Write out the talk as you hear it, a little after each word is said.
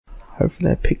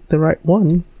Hopefully I picked the right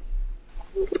one.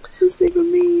 What does this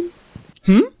even mean?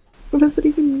 What does that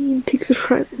even mean, pick the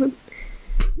right one?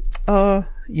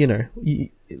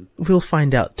 We'll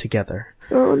find out together.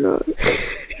 Oh no.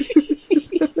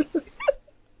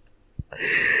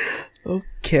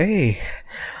 Okay.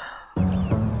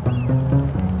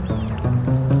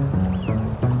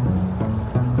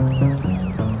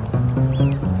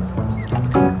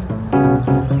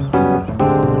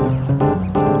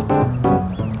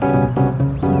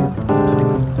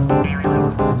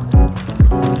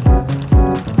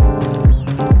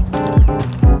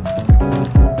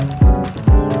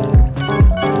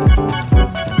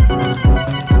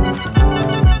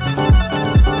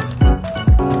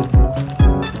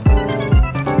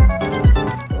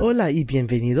 Hola y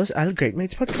bienvenidos al Great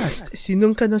Mates Podcast. Si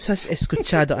nunca nos has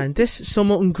escuchado antes,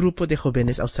 somos un grupo de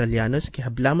jóvenes australianos que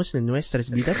hablamos de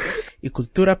nuestras vidas y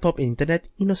cultura pop en internet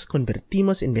y nos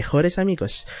convertimos en mejores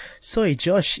amigos. Soy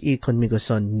Josh y conmigo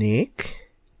son Nick.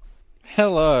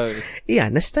 Hello. Y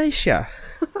Anastasia.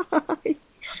 I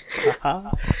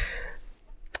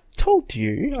told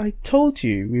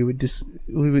you we would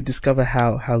discover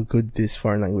how good this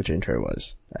foreign language intro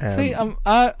was. See,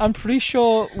 I'm pretty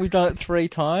sure we've done it 3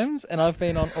 times, and I've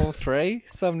been on all 3,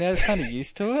 so I'm now kind of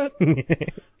used to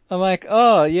it. I'm like,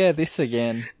 oh yeah, this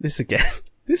again. This again.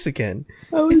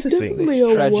 Oh, it's definitely This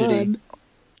a tragedy.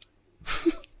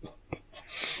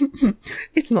 1.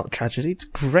 It's not tragedy. It's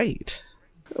great.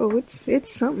 Oh, it's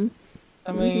something.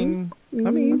 I mean,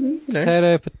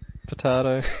 Potato.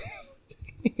 potato.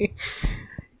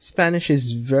 Spanish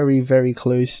is very, very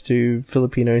close to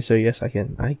Filipino, so yes, I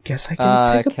guess I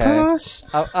can take okay. a pass.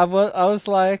 I was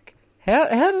like,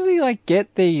 how do they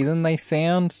get these and they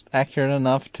sound accurate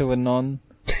enough to a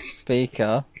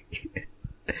non-speaker?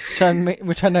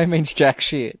 Which I know means jack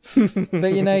shit.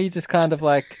 But you just kind of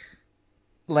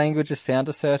languages sound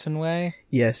a certain way.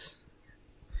 Yes.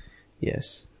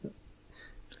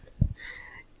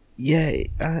 Yeah,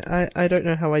 I don't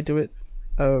know how I do it.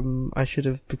 I should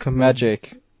have become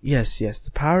Magic. Yes,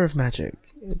 the power of magic.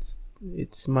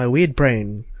 It's my weird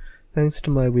brain. Thanks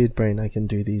to my weird brain, I can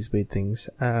do these weird things.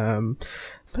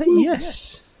 But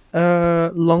yes,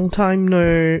 long time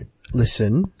no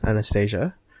listen,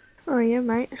 Anastasia. Oh yeah,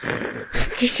 mate.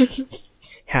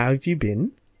 How have you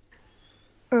been?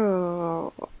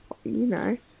 Oh,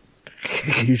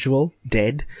 Usual,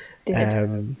 dead.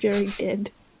 Dead. Very dead.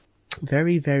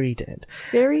 Very, very dead.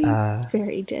 Very,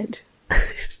 very dead.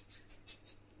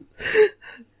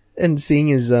 And seeing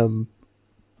as one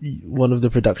of the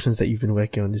productions that you've been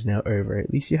working on is now over, at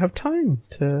least you have time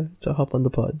to hop on the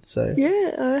pod. So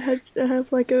Yeah, I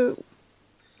have a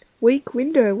week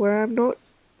window where I'm not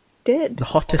dead. the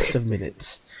hottest of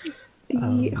minutes.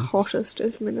 The hottest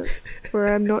of minutes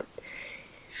where I'm not,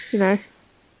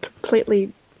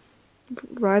 completely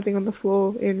writhing on the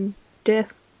floor in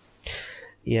death.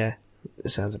 Yeah, it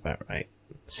sounds about right.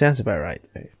 Sounds about right,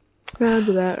 though. Sounds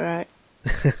about right.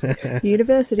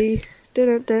 University.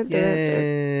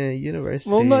 Yeah, university.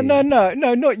 Well, no,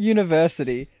 not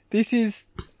university. This is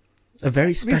A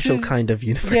very special kind of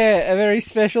university. Yeah, a very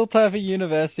special type of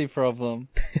university problem.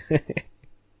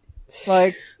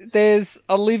 There's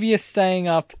Olivia staying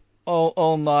up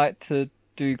all night to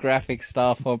do graphic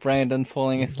stuff, or Brandon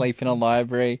falling asleep in a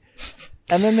library.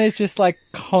 And then there's just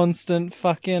constant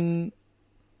fucking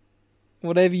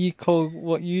whatever you call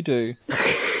what you do.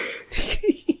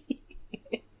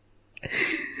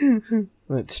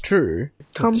 That's true.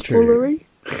 Tomfoolery.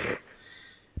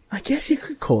 I guess you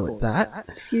could call it that.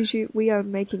 Excuse you, we are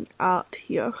making art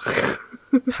here.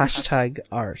 Hashtag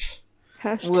art.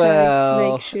 Hashtag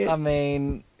Well, make shit. I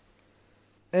mean,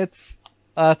 it's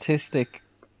artistic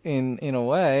in a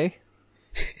way.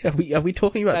 Are we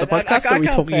talking about the I podcast, or are we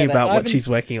can't talking say that. about I what haven't she's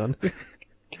working on?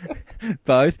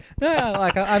 Both. No,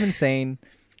 I haven't seen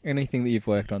anything that you've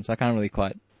worked on, so I can't really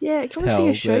quite. Yeah, come and see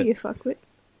a show, but- you fuckwit.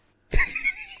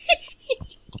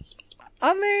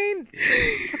 I mean,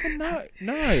 fucking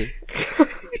no.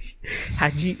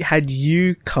 Had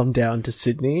you come down to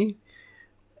Sydney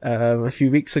a few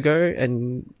weeks ago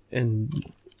and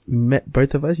met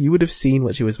both of us, you would have seen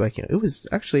what she was working on. It was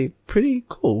actually pretty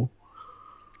cool.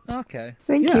 Okay.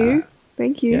 Thank Yeah. you.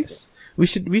 Thank you. Yes, we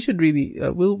should really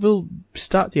we'll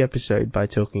start the episode by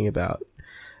talking about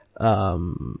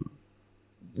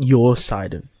your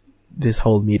side of this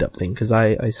whole meetup thing, because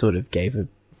I sort of gave a.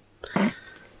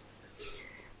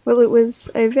 Well, it was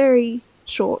a very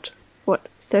short,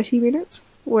 30 minutes?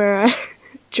 Where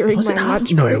during Was my it half?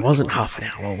 lunch No, break, it wasn't half an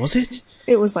hour, was it?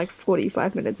 it was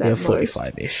 45 minutes at Yeah, most.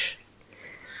 45-ish.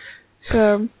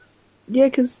 Yeah,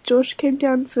 because Josh came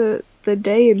down for the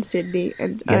day in Sydney,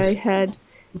 and Yes. I had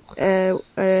a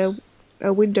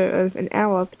a window of an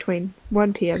hour between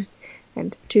 1 p.m.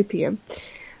 and 2 p.m.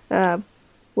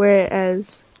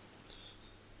 Whereas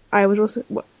I also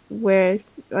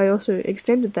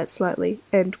extended that slightly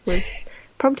and was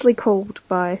promptly called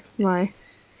by my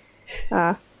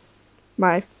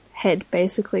head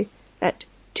basically at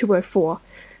 2:04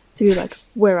 to be like,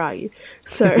 where are you?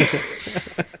 So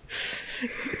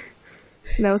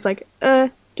and I was like,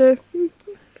 I'm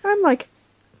like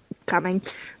coming.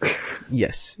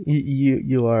 Yes,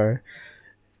 you are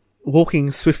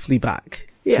walking swiftly back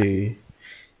to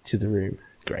the room.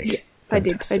 Great. Yeah,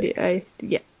 Fantastic. I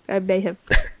may have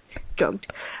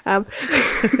jogged. But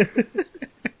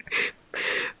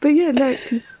yeah, no,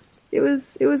 'cause it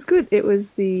was good. It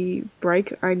was the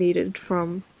break I needed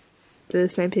from the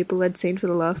same people I'd seen for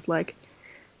the last,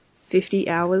 50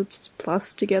 hours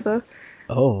plus together.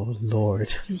 Oh,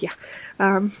 Lord. Yeah.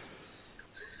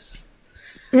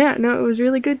 Yeah, no, it was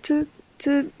really good to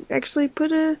actually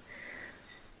to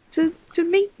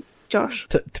meet Josh.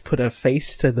 To put a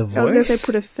face to the voice? I was going to say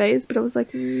put a face, but I was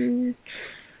like, weird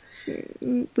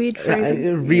phrasing.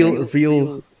 A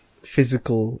real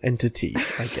physical entity,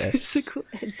 I guess. Physical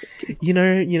entity. You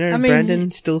know, I mean,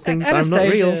 Brandon still thinks I'm not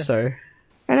real, so...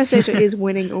 Anastasia is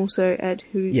winning also at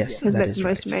who Yes, has that met is the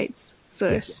most right. mates.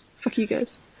 So, Yes. fuck you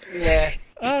guys. Yeah.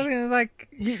 I mean, like,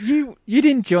 you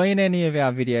didn't join any of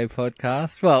our video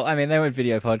podcasts. Well, I mean, they weren't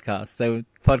video podcasts. They were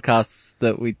podcasts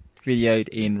that we videoed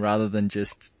in rather than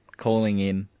just calling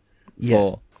in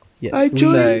for. Yes. I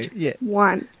joined So, yeah.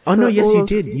 one. Oh, no, for yes, all you of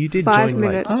did. You did 5 join,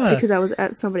 minutes Oh. because I was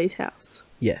at somebody's house.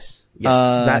 Yes.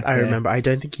 That I okay. remember. I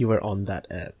don't think you were on that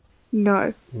app.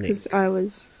 No, because I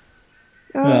was...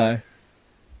 No.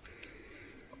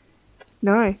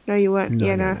 No, you weren't. No,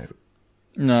 yeah, no, no.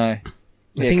 No. I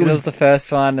Yeah, think because it there was- was the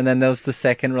first one, and then there was the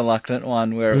second reluctant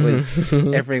one where it was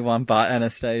everyone but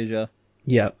Anastasia.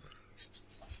 Yep.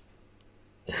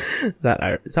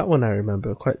 That one I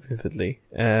remember quite vividly.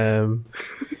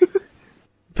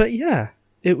 But yeah,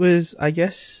 it was, I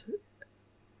guess,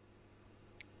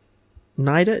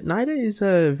 NIDA is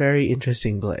a very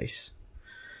interesting place.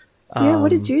 Yeah, what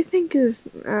did you think of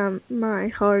my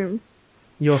home?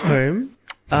 Your home?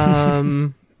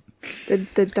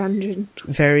 The dungeon.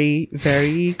 Very,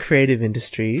 very creative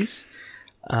industries.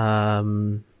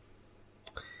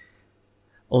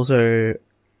 Also,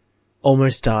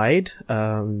 almost died.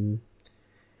 Well,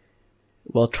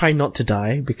 try not to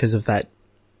die because of that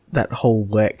whole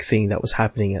work thing that was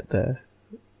happening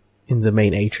in the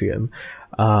main atrium.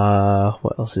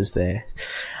 What else is there?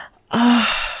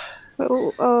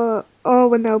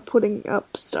 When they were putting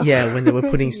up stuff. Yeah, when they were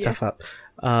putting Yeah. stuff up.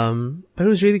 But it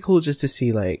was really cool just to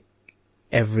see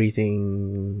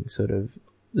everything, sort of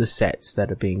the sets that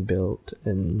are being built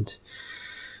and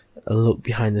a look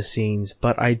behind the scenes.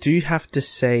 But I do have to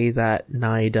say that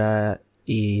NIDA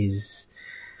is,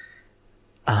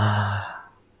 how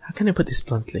can I put this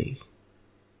bluntly?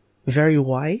 Very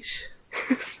white.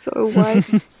 So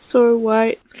white. So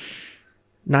white.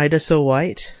 NIDA so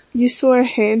white. You saw a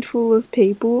handful of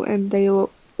people and they were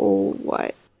all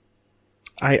white.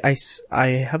 I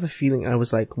have a feeling I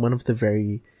was one of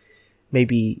the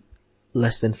maybe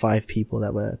less than 5 people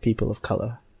that were people of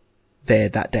color there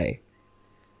that day.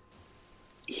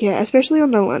 Yeah, especially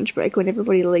on the lunch break when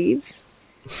everybody leaves.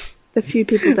 The few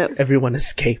people that... Everyone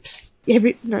escapes.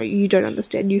 No, you don't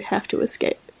understand. You have to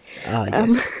escape.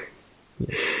 Yes.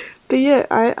 But yeah,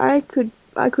 I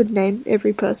could name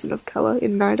every person of color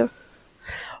in NIDA.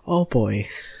 Oh boy.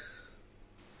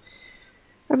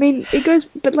 I mean, it goes,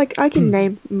 but I can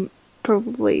name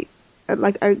probably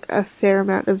a fair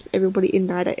amount of everybody in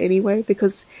NIDA anyway,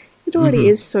 because it already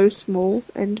is so small,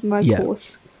 and my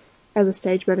course, as a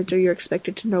stage manager, you're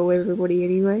expected to know everybody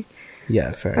anyway.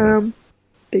 Yeah, fair enough.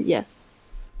 But yeah.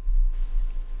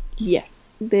 Yeah.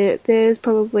 There's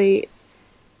probably,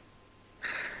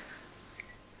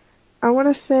 I want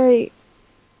to say,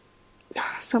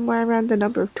 somewhere around the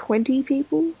number of 20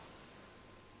 people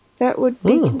that would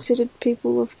be considered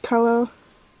people of colour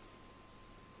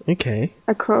Okay.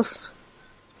 across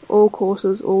all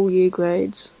courses, all year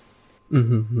grades.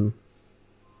 Mm-hmm.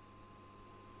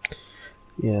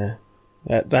 Yeah.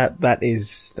 That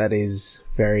is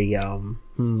very I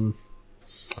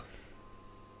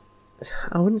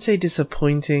wouldn't say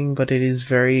disappointing, but it is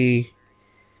very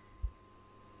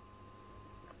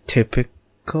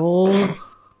typical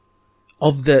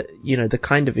of the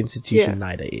kind of institution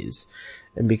NIDA is,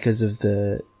 and because of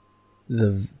the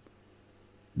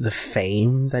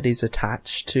fame that is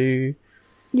attached to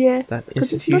that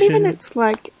because it's institution. not even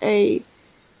a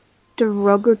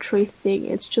derogatory thing.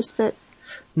 It's just that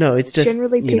No, it's just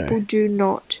generally people do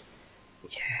not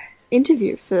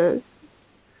interview for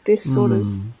this sort of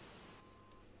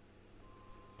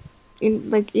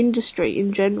industry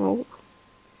in general.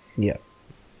 Yeah.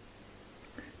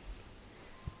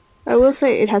 I will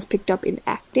say it has picked up in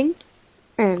acting,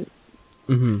 and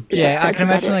Yeah, I can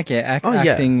imagine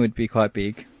acting would be quite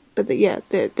big. But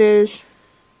there's,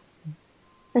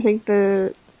 I think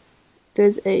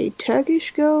there's a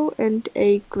Turkish girl and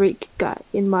a Greek guy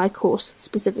in my course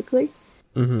specifically.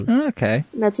 Oh, okay.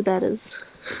 And that's about as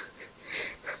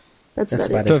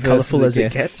about as colourful as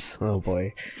it gets. Oh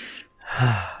boy.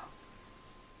 I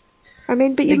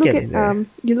mean, but you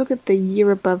look at the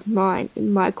year above mine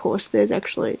in my course. There's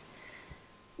actually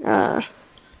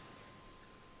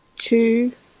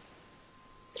three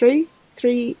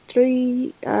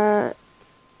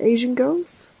Asian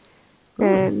girls,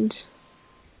 and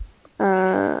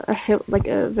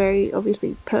a very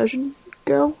obviously Persian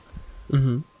girl.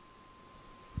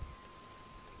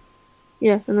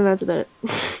 Yeah, and then that's about it.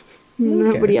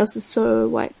 Everybody else is so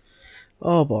white.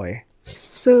 Oh boy.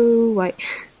 So white.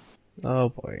 Oh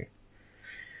boy.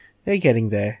 They're getting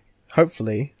there.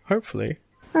 Hopefully.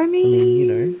 I mean, you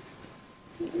know.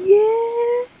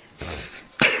 Yeah.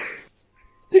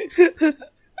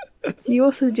 You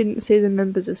also didn't see the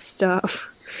members of staff.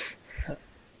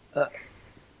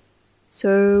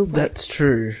 So white. That's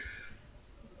true.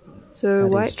 So That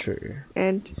white. is true.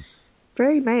 And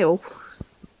very male.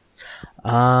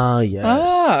 Ah, yes.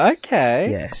 Ah, okay.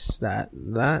 Yes,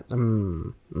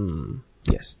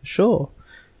 yes, sure.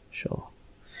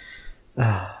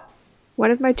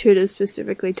 One of my tutors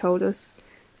specifically told us,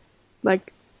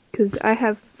 because I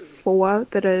have 4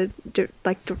 that are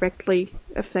directly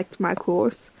affect my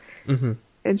course,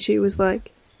 and she was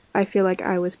like, I feel like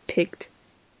I was picked,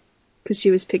 because she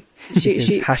was picked.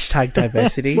 She hashtag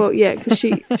diversity. Well, yeah, because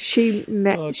she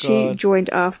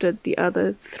joined after the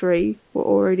other 3 were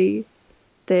already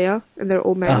there, and they're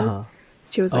all male.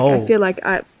 She was like, I feel like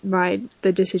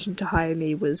the decision to hire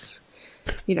me was,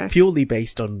 purely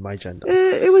based on my gender.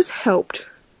 It was helped,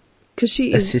 because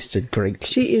she assisted greatly.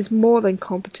 She is more than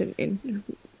competent in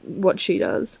what she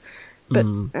does, but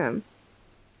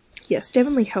yes,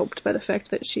 definitely helped by the fact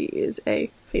that she is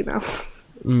a female.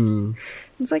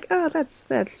 It's like, that's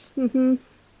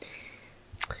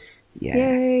yeah.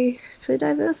 Yay for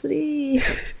diversity.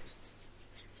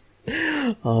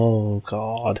 Oh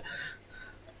God.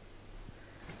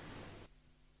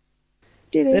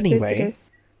 Anyway.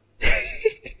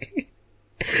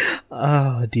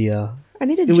 Oh dear. I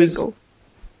need a jingle.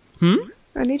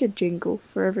 I need a jingle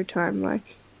for every time, I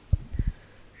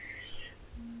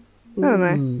don't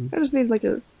know. I just need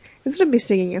instead of me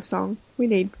singing a song, we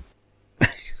need...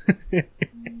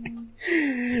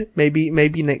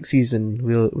 Maybe next season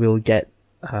we'll get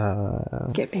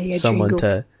me a someone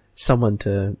jingle. someone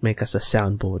to make us a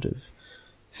soundboard of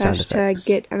sound effects.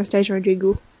 Get Anastasia a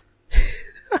jingle.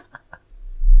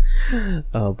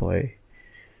 Oh boy.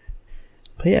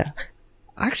 But yeah,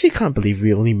 I actually can't believe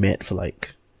we only met for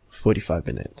 45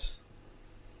 minutes.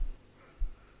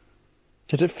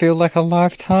 Did it feel like a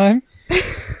lifetime?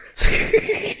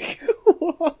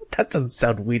 That doesn't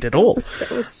sound weird at all.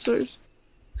 That was so...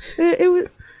 It was...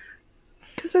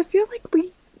 Because I feel like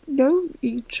we know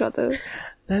each other.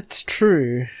 That's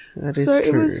true. That is true. So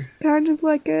true. it was kind of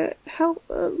like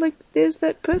there's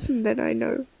that person that I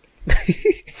know.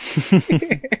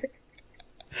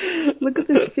 Look at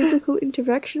this physical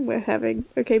interaction we're having.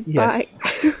 Okay, yes.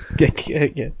 bye.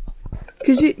 Yeah.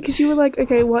 Because you were like,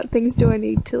 okay, what things do I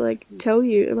need to tell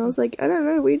you? And I was like, I don't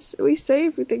know. We say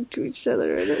everything to each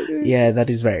other. I don't know. Yeah, that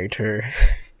is very true.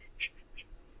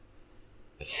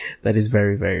 That is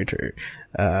very, very true.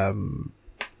 I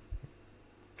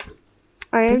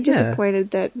am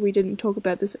disappointed that we didn't talk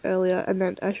about this earlier, and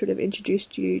that I should have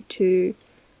introduced you to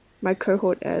my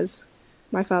cohort as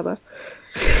my father.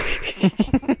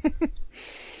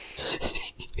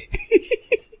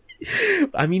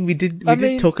 I mean, we did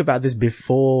talk about this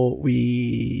before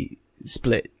we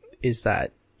split. Is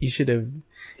that you should have?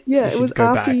 Yeah, it was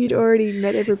after you'd already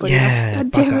met everybody else.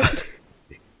 God damn it!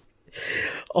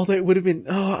 Although it would have been,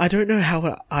 I don't know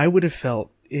how I would have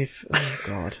felt if. Oh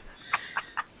God.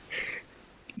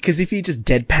 Because if you just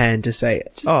deadpan to say,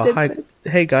 hi,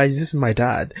 hey guys, this is my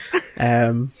dad.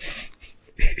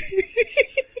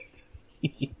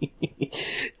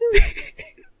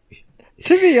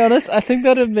 To be honest, I think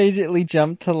that immediately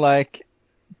jumped to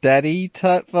daddy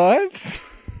type vibes.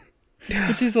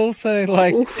 Which is also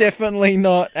definitely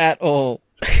not at all.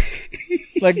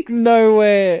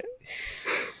 Nowhere.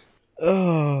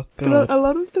 Oh God. But a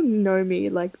lot of them know me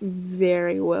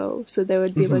very well, so they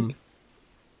would be like,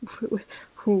 what?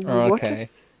 Okay.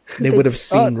 They would have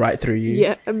seen right through you.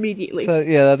 Yeah, immediately. So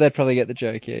yeah, they'd probably get the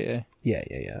joke. Yeah.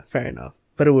 Yeah. Fair enough.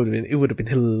 But it would have been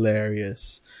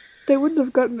hilarious. They wouldn't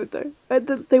have gotten it though.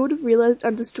 They would have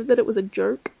understood that it was a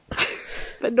joke,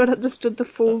 but not understood the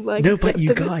full like. No, but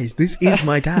you guys, this is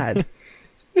my dad.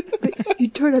 You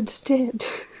don't understand.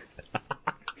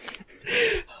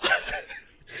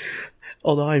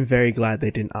 Although I'm very glad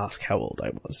they didn't ask how old I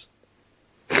was.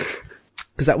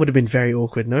 Because that would have been very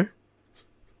awkward, no?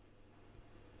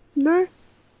 No.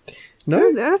 No?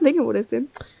 I don't think it would have been.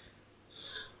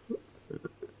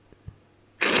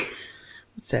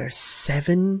 What's there,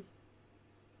 7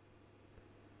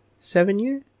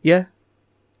 year? Yeah.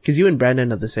 Because you and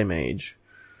Brandon are the same age.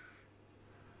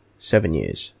 7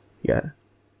 years. Yeah.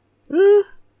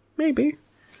 Maybe.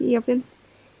 7.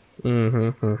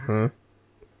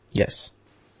 Yes.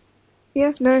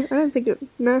 Yeah, no, I don't think it...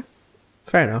 No.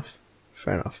 Fair enough.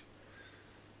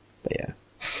 But yeah.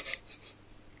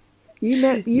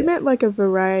 You met like a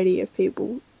variety of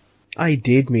people. I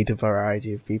did meet a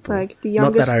variety of people. Like the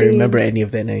youngest Not that I remember any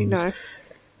of their names. No.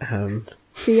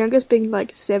 The youngest being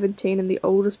like 17 and the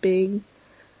oldest being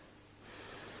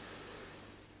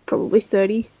probably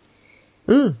 30.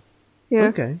 Yeah.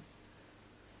 Okay.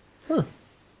 Huh.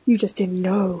 You just didn't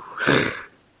know.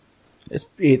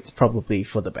 It's probably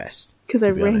for the best. Because I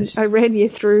ran you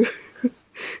through.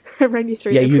 I ran you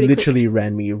through. Yeah, you literally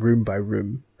ran me room by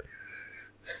room.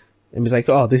 And was like,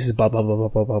 oh, this is blah, blah, blah, blah,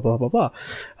 blah, blah, blah, blah, blah.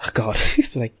 Oh, God.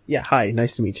 Like, yeah, hi,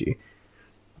 nice to meet you.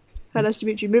 Hi, nice to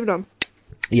meet you. Moving on.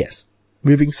 Yes.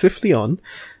 Moving swiftly on.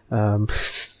 Oh,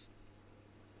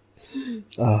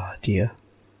 dear.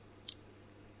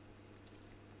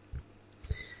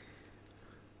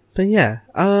 But yeah,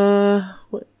 I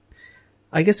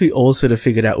guess we all sort of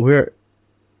figured out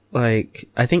I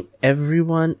think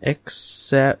everyone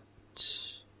except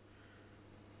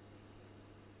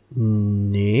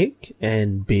Nick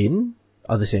and Bin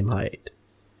are the same height.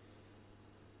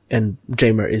 And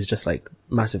Jamer is just like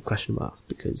massive question mark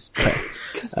because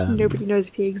nobody knows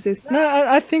if he exists. No,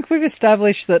 I think we've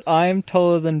established that I'm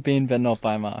taller than Bin, but not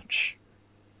by much.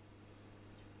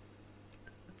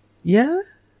 Yeah,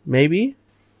 maybe.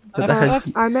 But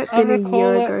I met Bin a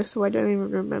year ago, so I don't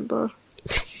even remember.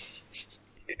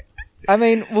 I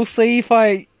mean, we'll see if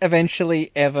I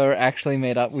eventually ever actually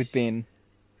meet up with Bin.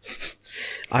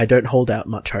 I don't hold out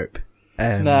much hope.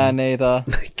 Nah, neither.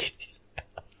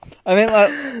 I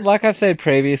mean, like I've said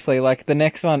previously, like, the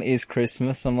next one is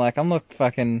Christmas. I'm not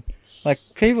fucking... Like,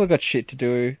 people have got shit to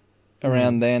do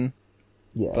around then.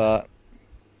 Yeah.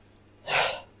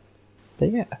 But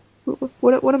yeah.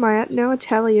 What am I at now? A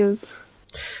tally of...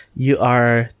 You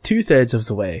are 2/3 of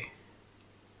the way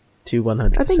to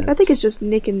 100%. I think it's just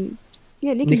Nick and...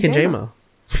 Yeah, Nick and Jamer.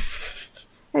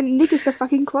 And Nick is the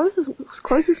fucking closest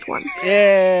one.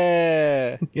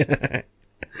 yeah.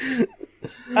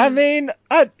 I mean,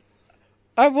 I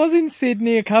was in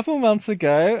Sydney a couple months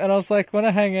ago, and I was like, "Want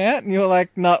to hang out?" And you were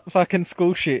like, "Nah, fucking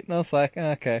school shit." And I was like,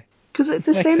 "Okay." Because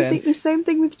the same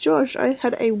thing with Josh. I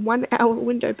had a 1 hour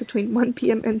window between 1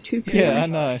 p.m. and 2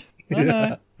 p.m. Yeah,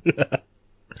 I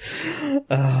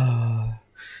know.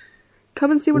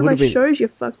 Come and see one of my shows, you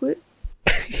fuckwit.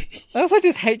 I also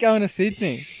just hate going to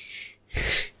Sydney.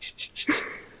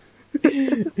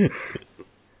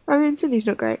 I mean, Sydney's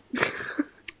not great.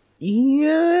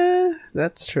 Yeah,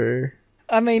 that's true.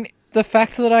 I mean, the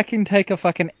fact that I can take a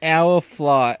fucking hour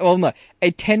flight, well no,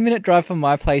 a 10-minute drive from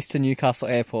my place to Newcastle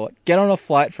Airport, get on a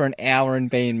flight for an hour and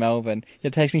be in Melbourne,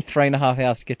 it takes me 3.5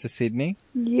 hours to get to Sydney.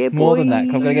 Yeah, boy. More than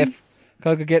that, I've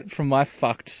got to get from my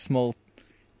fucked small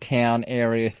town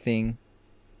area thing.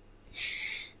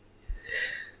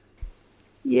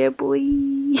 Yeah, boy.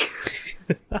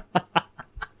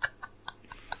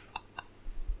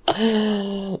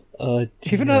 Oh,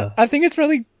 Even I think it's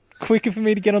really quicker for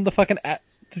me to get on the fucking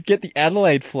to get the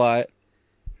Adelaide flight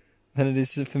than it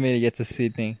is for me to get to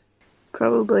Sydney.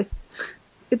 Probably.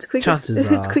 It's quicker. Chances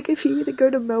It's are. quicker for you to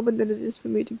go to Melbourne than it is for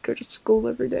me to go to school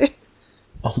every day.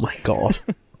 Oh my god.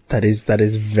 That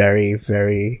is very,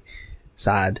 very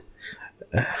sad.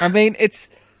 I mean, it's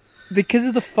because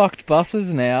of the fucked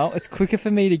buses now, it's quicker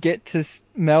for me to get to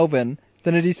Melbourne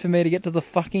than it is for me to get to the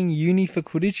fucking uni for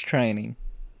Quidditch training.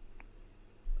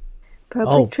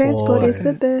 Public transport is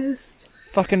the best.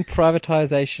 Fucking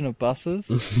privatisation of buses.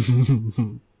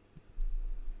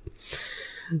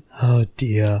 Oh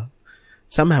dear.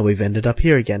 Somehow we've ended up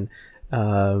here again. We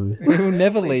will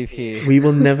never leave here. We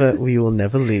will never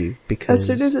leave because... As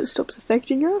soon as it stops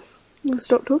affecting us, we'll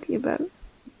stop talking about it.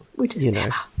 Which is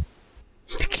never.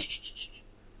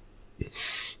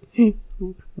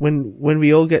 When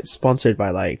we all get sponsored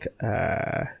by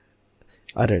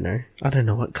I don't know. I don't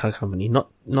know what car company.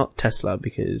 Not Tesla,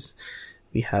 because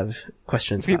we have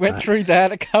questions We about went that. through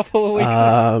that a couple of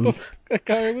weeks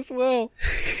ago as well.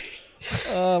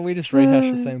 We just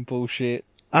rehashed the same bullshit.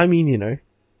 I mean, you know,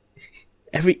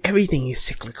 everything is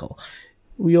cyclical.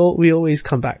 We always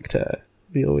come back to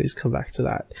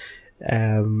that.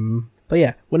 But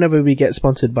yeah, whenever we get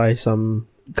sponsored by some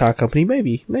car company,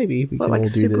 maybe we can like all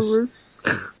do Subaru?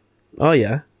 this. Oh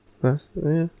yeah,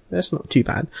 that's not too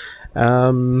bad.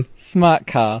 Smart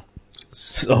car.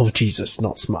 Oh Jesus,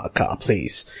 not smart car,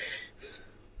 please.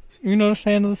 You're not a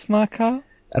fan of the smart car?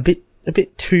 A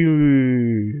bit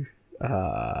too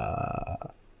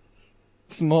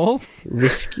Small?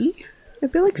 risky. I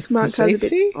feel like smart cars a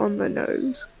Safety? bit on the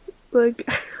nose. Like,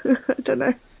 I don't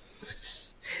know.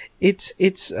 Its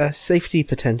safety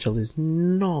potential is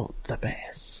not the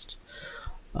best.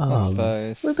 I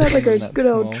suppose. What about like a That's good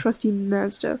old small. trusty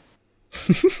Mazda?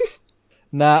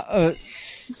 Nah,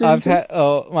 Zoom I've zoom? had,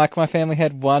 like my family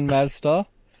had one Mazda,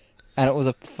 and it was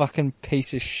a fucking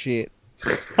piece of shit.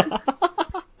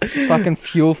 Fucking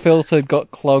fuel filter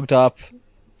got clogged up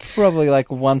probably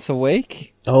like once a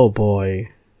week. Oh boy.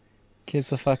 Kids,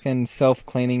 the fucking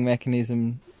self-cleaning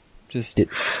mechanism just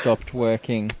stopped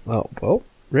working. Oh well.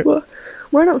 Rip. Well,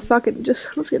 why not fucking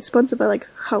let's get sponsored by like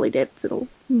Harley Davidson or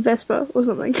Vespa or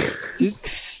something.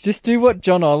 Just do what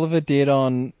John Oliver did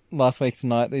on Last Week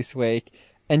Tonight this week,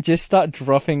 and just start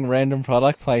dropping random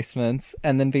product placements,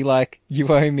 and then be like, "You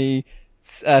owe me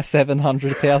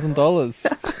 $700,000."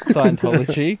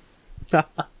 Scientology.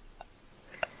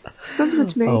 Sounds good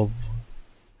to me. Oh.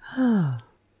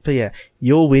 But yeah,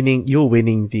 you're winning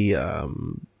the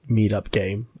meetup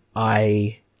game.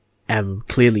 I am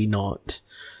clearly not.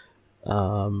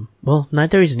 Well,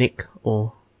 neither is Nick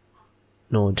nor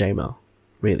Jamal,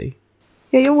 really.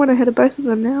 Yeah, you're one ahead of both of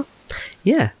them now.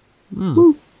 Yeah.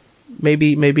 Woo.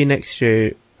 Maybe next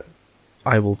year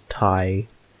I will tie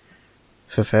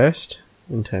for first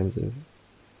in terms of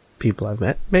people I've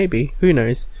met. Maybe. Who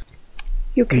knows?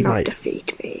 You cannot might.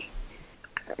 defeat me.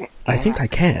 I think I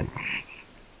can.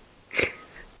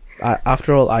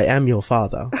 After all, I am your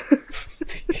father.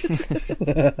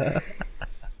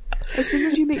 As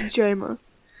soon as you meet Joma,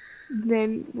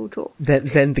 then we'll talk.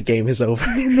 Then the game is over.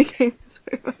 Then the game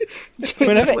is over.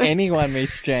 Whenever anyone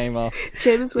meets Jamer,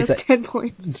 Jama's worth that- 10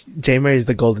 points. Jamer is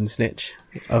the golden snitch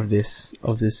of this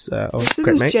As soon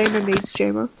Great as Mates. Jama meets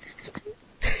Jama.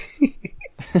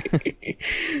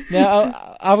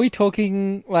 now are we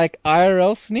talking like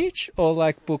IRL snitch or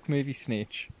like book movie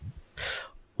snitch?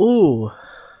 Ooh.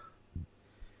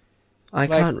 I Like,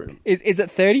 can't. Is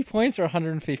it 30 points or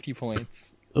 150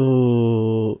 points?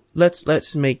 Ooh.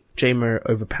 Let's make Jamer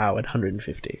overpowered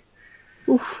 150.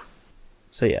 Oof.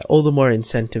 So yeah, all the more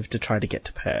incentive to try to get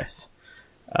to Perth.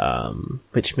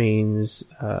 Which means,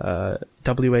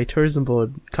 WA Tourism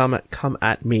Board, come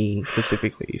at me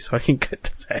specifically so I can get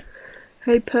to Perth.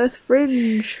 Hey, Perth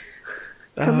Fringe.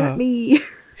 Come at me.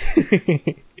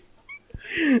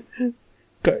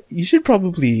 You should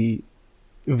probably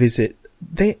visit.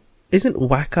 Isn't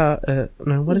WACA,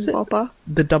 no, what is it? Whopper.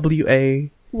 The WA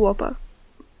Whopper.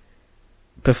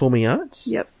 Performing Arts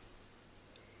Yep.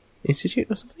 Institute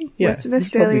or something? Western you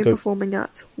should probably Australian go- Performing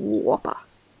Arts. Whopper.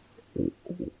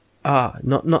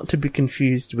 not to be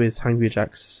confused with Hungry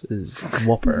Jack's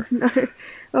Whopper. No.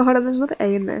 Oh, hold on, there's another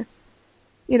A in there.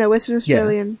 You know, Western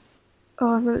Australian.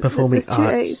 Oh, no, Performing there's two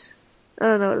Arts. A's. I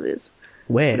don't know what it is.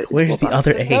 Where? It's Where's the Whopper.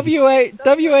 other A?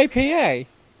 WAPA.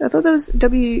 I thought it was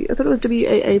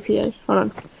WAAPA. Hold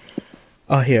on.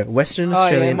 Oh, here. Western Oh, yeah, it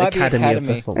Australian might be Academy of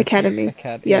Academy. Performing. Academy.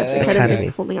 Academy. Yes, Yeah, Academy Academy.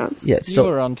 of Performing Arts. Yeah, it's You still,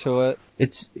 were onto it.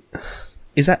 is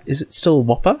it still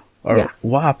Whopper? Or Yeah.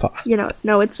 Whopper? You know,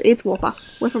 no, it's Whopper.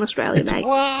 We're from Australia, mate.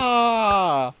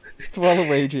 Wow! It's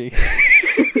Waluigi.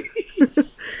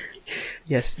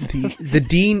 Yes, the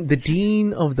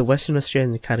dean of the Western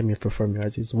Australian Academy of Performing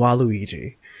Arts is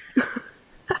Waluigi.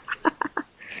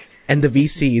 And the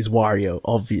VC is Wario,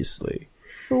 obviously.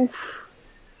 Oof.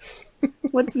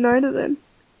 What's Nona then?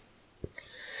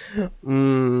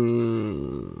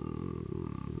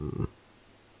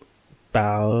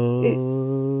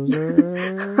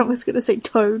 Bowser? I was gonna say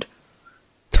Toad.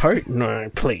 Toad?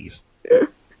 No, please.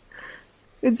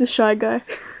 It's a shy guy.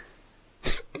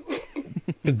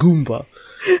 The Goomba.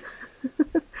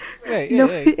 Wait, No,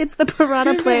 wait. it's the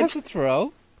piranha Who plant. has its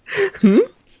role?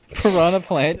 Piranha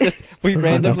Plant. Just we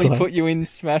randomly Plant. put you in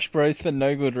Smash Bros for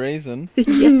no good reason.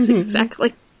 Yes,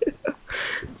 exactly.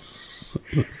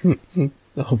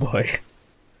 Oh boy.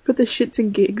 For the shits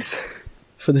and gigs.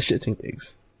 For the shits and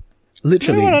gigs. No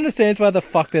Literally. one understands why the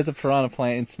fuck there's a Piranha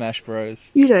Plant in Smash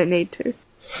Bros. You don't need to.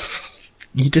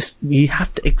 you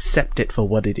have to accept it for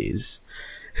what it is.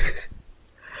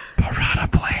 Piranha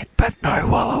Plant, but no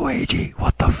Waluigi.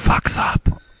 What the fuck's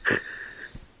up?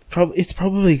 It's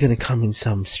probably going to come in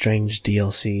some strange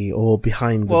DLC or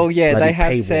behind the Well, yeah, bloody they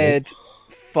have paywall. said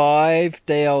 5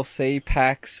 DLC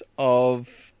packs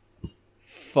of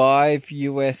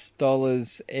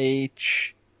 $5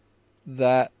 each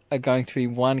that are going to be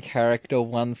one character,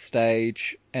 one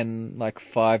stage, and like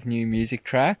 5 new music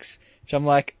tracks. Which I'm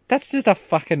like, that's just a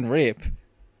fucking rip.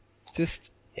 Just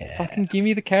fucking give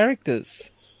me the characters.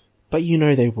 But you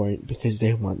know they won't because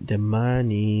they want the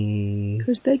money.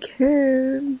 Because they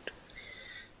can.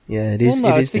 Yeah, it is. Well,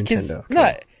 no, it it's is because,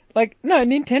 Nintendo. No,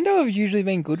 Nintendo have usually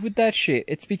been good with that shit.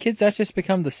 It's because that's just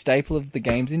become the staple of the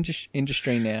games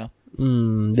industry now.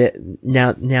 Now they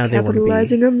want to be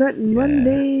Capitalizing on that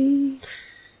money.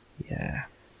 Yeah.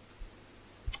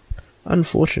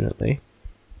 Unfortunately.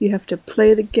 You have to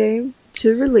play the game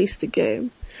to release the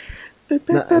game. Oh,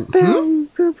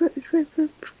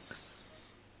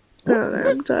 no,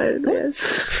 I'm tired,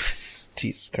 yes.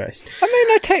 Jesus Christ. I mean,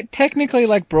 no, technically,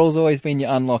 like, Brawl's always been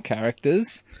your unlock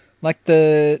characters. Like,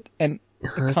 the kind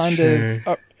true.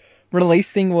 of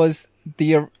release thing was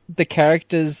the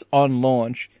characters on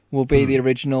launch will be the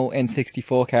original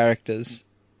N64 characters.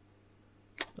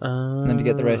 And then to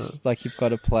get the rest, like, you've got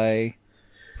to play...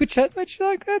 Which,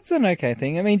 like, that's an okay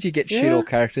thing. It means you get shit all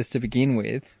characters to begin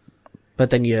with.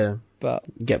 But then you But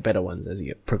get better ones as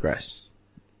you progress.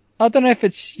 I don't know if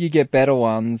it's you get better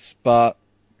ones, but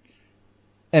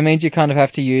it means you kind of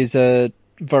have to use a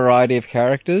variety of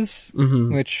characters,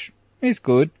 which is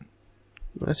good.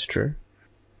 That's true.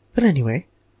 But anyway,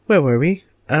 where were we?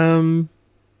 What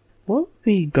were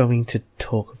we going to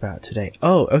talk about today?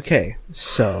 Oh, okay.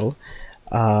 So,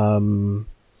 I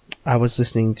was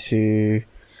listening to,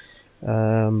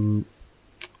 one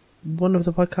of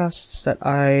the podcasts that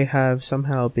I have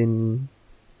somehow been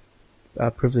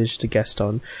privileged to guest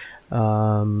on,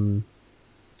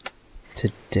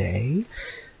 today.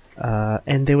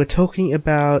 And they were talking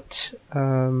about,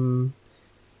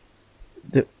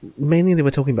 mainly they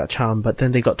were talking about Charm, but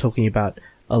then they got talking about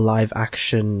a live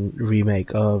action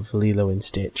remake of Lilo and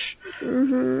Stitch.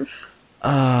 Mm-hmm.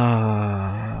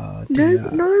 In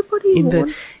Nobody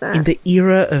wants that. In the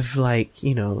era of, like,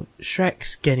 you know,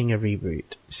 Shrek's getting a reboot,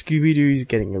 Scooby-Doo's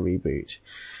getting a reboot,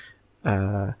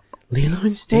 Lilo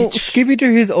and Stitch. Well,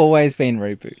 Scooby-Doo has always been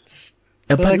reboots.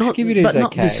 So, but like, not, Scooby-Doo's but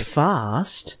not okay. this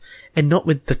fast, and not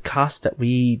with the cast that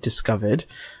we discovered.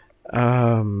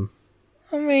 I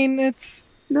mean, it's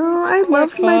I quite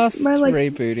loved my fast like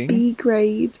rebooting. B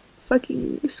grade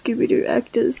fucking Scooby-Doo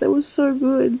actors. They were so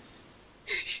good.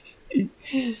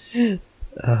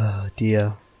 Oh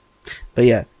dear. But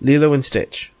yeah, Lilo and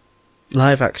Stitch,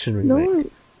 live action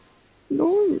remake.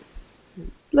 No.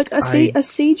 Like a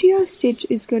CGI Stitch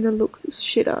is going to look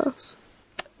shit ass.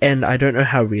 And I don't know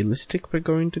how realistic we're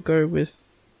going to go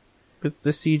with the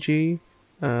CG.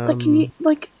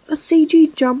 Like a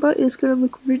CG jumper is going to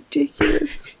look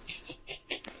ridiculous.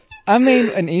 I mean,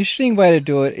 an interesting way to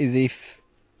do it is if,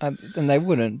 and they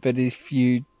wouldn't, but if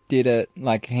you did it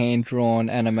like hand-drawn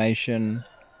animation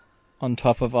on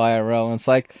top of IRL, and it's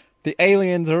like, the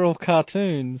aliens are all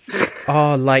cartoons.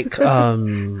 Oh, like,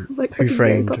 Like Who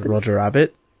Framed Mary Poppins. Roger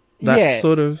Rabbit? That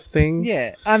sort of thing?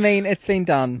 Yeah, I mean, it's been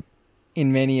done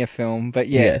in many a film, but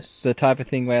yeah, Yes. the type of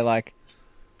thing where, like,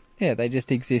 yeah, they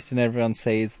just exist and everyone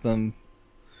sees them,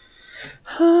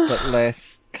 but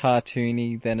less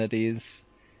cartoony than it is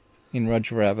in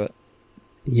Roger Rabbit.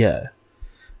 Yeah.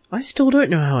 I still don't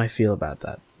know how I feel about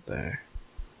that, though.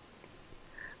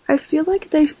 I feel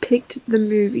like they've picked the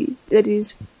movie that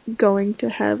is going to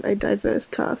have a diverse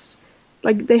cast.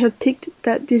 Like, they have picked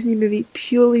that Disney movie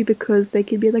purely because they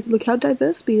can be like, look how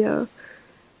diverse we are.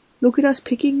 Look at us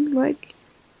picking, like,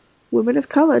 women of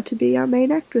colour to be our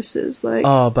main actresses. Like,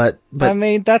 Oh, but I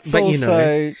mean, that's but, you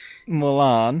also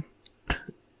Mulan.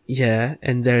 yeah,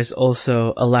 and there's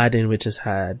also Aladdin, which has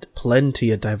had plenty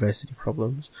of diversity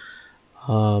problems.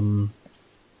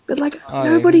 but like, Oh,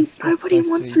 nobody that's supposed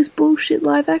wants to be- this bullshit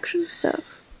live action stuff.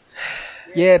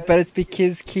 Yeah, but it's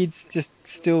because kids just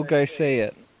still go see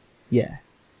it. Yeah.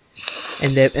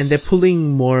 And they're pulling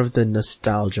more of the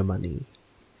nostalgia money.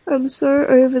 I'm so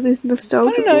over this I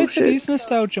nostalgia don't know if bullshit. it is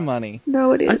nostalgia money.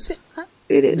 No, it I is. thi-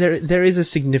 It is. There is a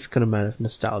significant amount of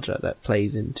nostalgia that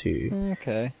plays into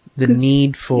Okay. the 'Cause-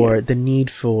 need for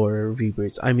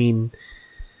reboots. I mean,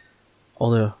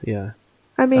 although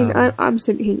I mean, I'm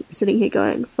sitting here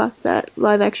going, fuck that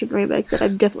live action remake that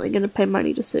I'm definitely going to pay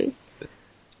money to see.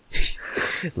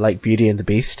 like Beauty and the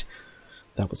Beast,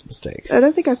 that was a mistake. I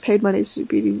don't think I paid money to see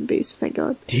Beauty and the Beast, thank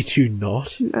God. Did you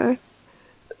not? No.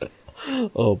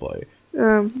 Oh boy.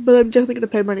 But I'm definitely going to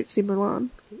pay money to see Mulan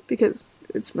because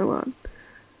it's Mulan.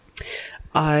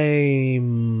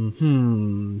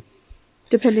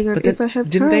 Depending on if I have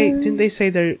time. Didn't they say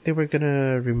they were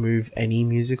gonna remove any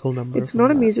musical number? It's not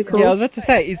a musical. Yeah, I was about to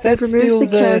say, is that They've still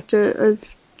removed the character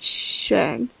of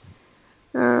Shang.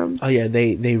 Oh yeah,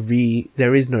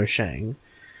 there is no Shang.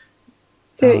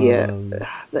 So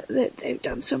they've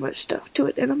done so much stuff to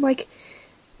it, and I'm like,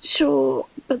 sure,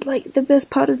 but like the best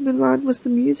part of Mulan was the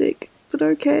music. But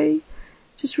okay,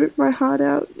 just rip my heart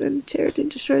out and tear it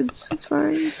into shreds. It's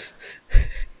fine.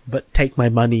 But take my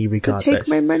money regardless. But take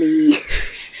my money.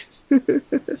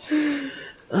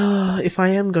 If I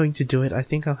am going to do it, I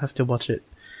think I'll have to watch it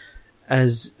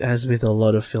as with a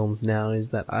lot of films now, is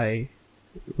that I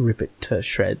rip it to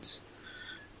shreds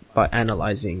by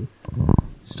analyzing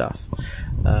stuff.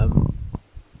 But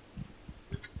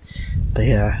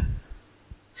yeah,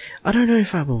 I don't know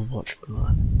if I will watch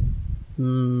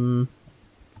Mulan.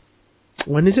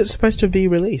 When is it supposed to be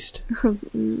released?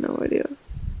 No idea.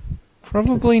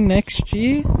 Probably next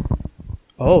year?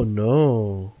 Oh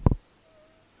no.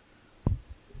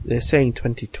 They're saying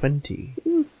 2020.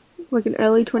 Like an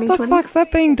early 2020? What the fuck's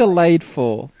that being delayed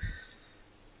for?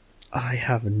 I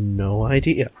have no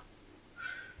idea.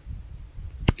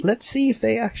 Let's see if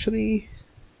they actually...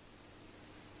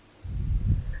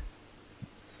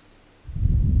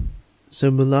 So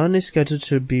Mulan is scheduled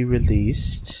to be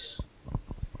released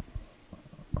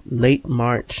late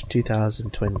March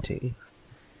 2020.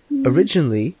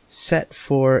 Originally set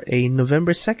for a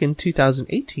November 2nd,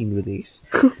 2018 release,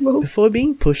 before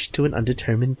being pushed to an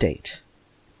undetermined date.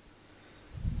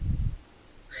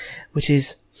 Which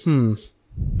is, I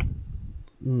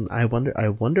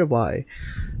wonder why.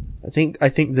 I think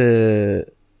the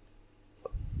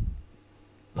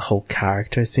whole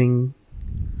character thing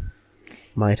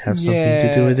might have something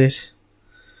to do with it.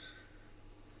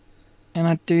 And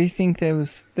I do think there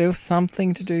was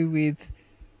something to do with,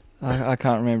 I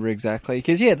can't remember exactly,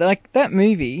 because like that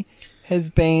movie has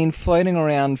been floating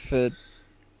around for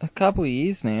a couple of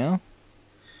years now.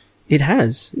 It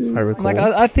has, if I recall. Like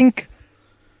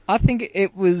I think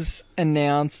it was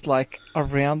announced like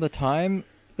around the time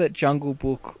that Jungle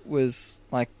Book was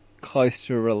like close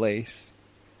to release.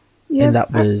 Yeah, and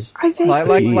that was like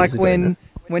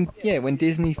when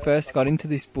Disney first got into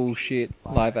this bullshit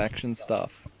live action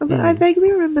stuff. I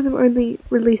vaguely remember them only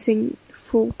releasing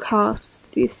full cast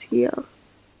this year.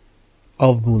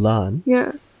 Of Mulan?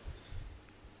 Yeah.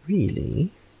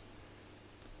 Really?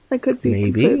 I could be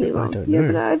completely wrong. I don't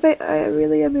know. But I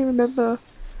really only remember...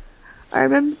 I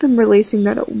remember them releasing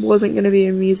that it wasn't going to be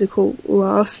a musical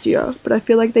last year, but I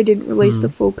feel like they didn't release the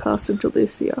full cast until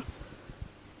this year.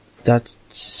 That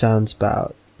sounds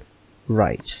about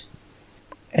right.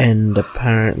 And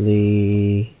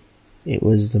apparently it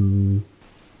was the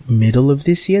middle of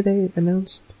this year they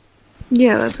announced?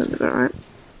 Yeah, that sounds about right.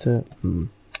 Oh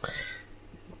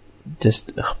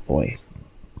boy.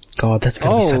 God, that's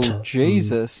gonna be such a...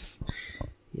 Jesus.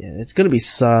 Yeah, it's gonna be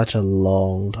such a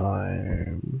long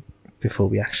time before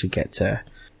we actually get to...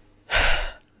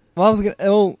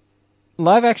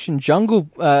 live action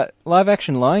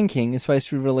Lion King is supposed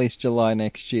to be released July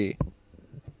next year.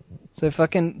 So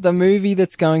fucking the movie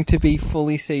that's going to be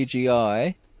fully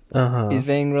CGI is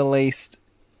being released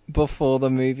before the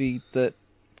movie that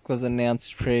was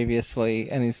announced previously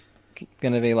and is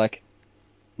going to be like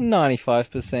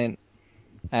 95%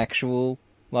 actual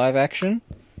live action.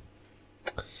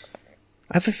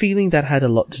 I have a feeling that had a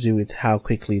lot to do with how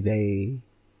quickly they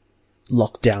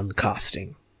locked down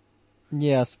casting.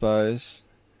 Yeah, I suppose.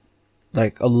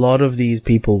 Like, a lot of these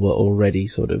people were already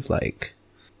sort of like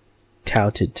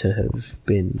touted to have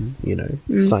been,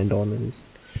 signed on and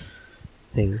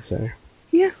things, so...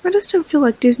 Yeah, I just don't feel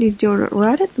like Disney's doing it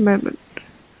right at the moment.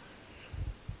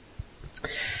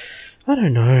 I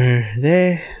don't know.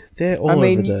 They're all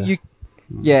over the...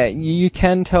 you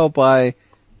can tell by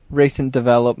recent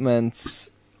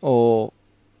developments or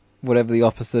whatever the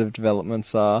opposite of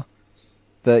developments are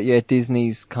that,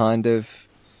 Disney's kind of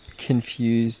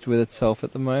confused with itself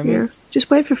at the moment. Yeah, just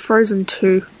wait for Frozen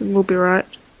 2 and we'll be right.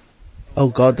 Oh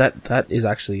god, that is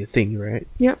actually a thing, right?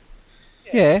 Yep.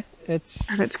 Yeah, and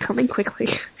it's coming quickly.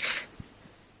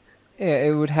 Yeah,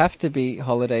 it would have to be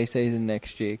holiday season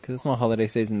next year, because it's not holiday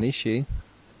season this year.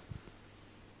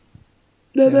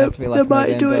 No, they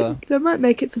might do it. They might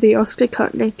make it for the Oscar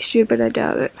cut next year, but I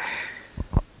doubt it.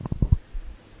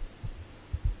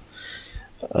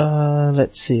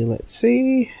 Let's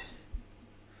see.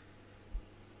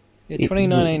 Yeah,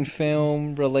 2019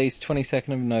 film, released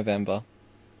 22nd of November.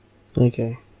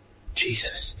 Okay.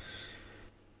 Jesus.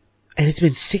 And it's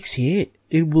been 6 years.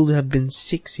 It will have been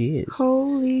 6 years.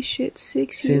 Holy Holy shit, 6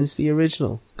 years. Since the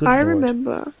original. Good I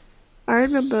Lord.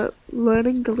 remember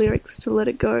learning the lyrics to Let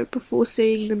It Go before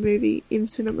seeing the movie in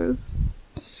cinemas.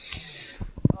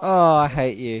 Oh, I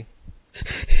hate you.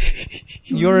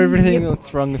 You're everything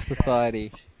that's wrong with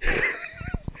society.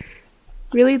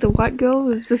 Really, the white girl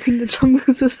is the thing that's wrong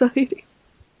with society?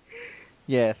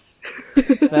 Yes.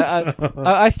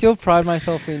 I still pride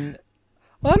myself in...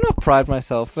 Well, I'm not pride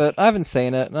myself, but I haven't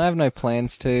seen it, and I have no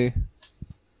plans to.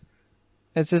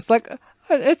 It's just like...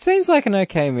 It seems like an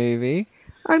okay movie.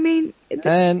 I mean,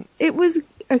 And it was...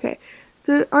 Okay,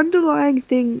 the underlying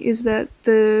thing is that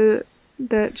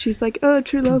she's like, oh,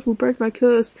 true love will break my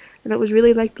curse, and it was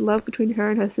really like the love between her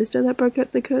and her sister that broke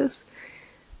up the curse.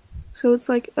 So it's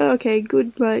like, oh, okay,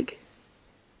 good, like,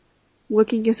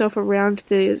 working yourself around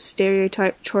the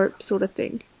stereotype trope sort of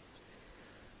thing.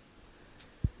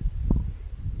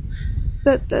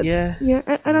 Yeah.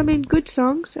 Yeah, and I mean, good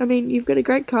songs. I mean, you've got a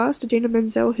great cast. Idina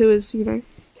Menzel, who is, you know,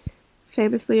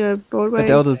 famously a Broadway...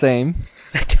 Adele Dazeem.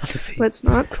 Let's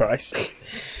not. Christ.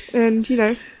 And, you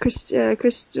know,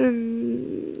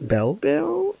 Kristen... Bell?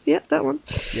 Bell? Yep, that one.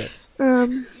 Yes.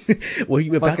 Were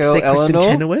you about to girl say Kristen Eleanor?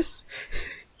 Chenoweth?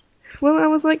 Well, I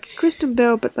was like Kristen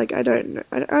Bell, but like I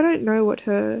don't know what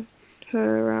her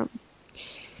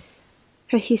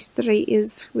history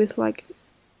is with like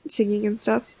singing and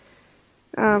stuff.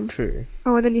 True.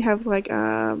 Oh, and then you have like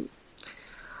oh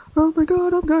my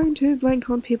god, I'm going to blank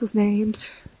on people's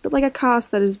names, but like a cast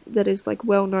that is like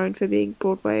well known for being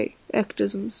Broadway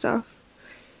actors and stuff.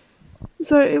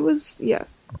 So it was yeah.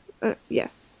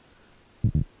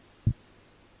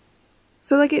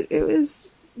 So like it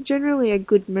was generally a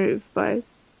good move by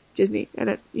Disney, and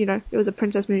it was a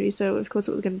princess movie, so of course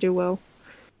it was going to do well.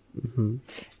 Mm-hmm.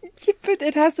 Yeah, but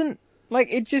it hasn't, like,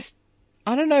 it just,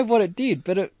 I don't know what it did,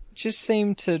 but it just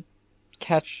seemed to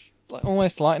catch like,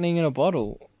 almost lightning in a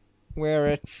bottle, where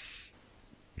it's...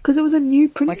 Because it was a new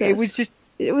princess. Like, it was just...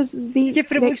 It was the Yeah,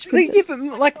 but it was... next princess. Yeah,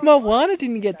 but, like, Moana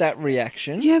didn't get that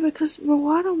reaction. Yeah, because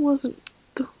Moana wasn't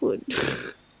good.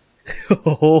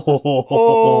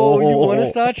 Oh, you want to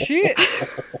start shit?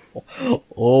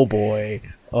 Oh boy.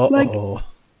 Uh-oh.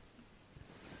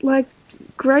 Like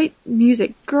great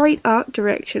music, great art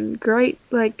direction, great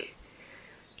like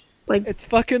It's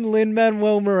fucking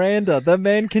Lin-Manuel Miranda. The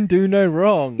man can do no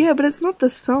wrong. yeah, but it's not the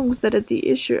songs that are the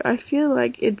issue. I feel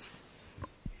like it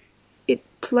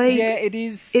played. Yeah, it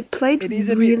is. It played. It is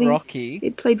a really, bit rocky.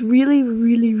 It played really,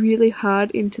 really, really hard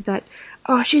into that.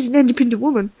 Oh, she's an independent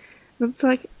woman. And it's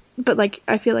like, but like,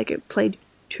 I feel like it played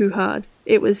too hard.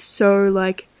 It was so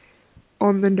like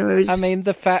on the nose. I mean,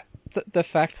 the fact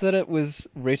that it was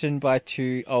written by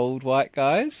two old white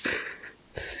guys,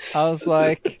 I was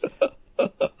like,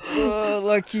 oh,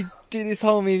 like you do this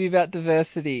whole movie about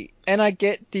diversity, and I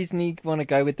get Disney want to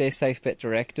go with their safe bet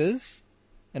directors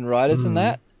and writers and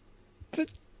that,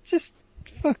 but just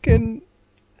fucking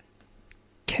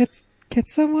get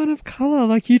someone of color.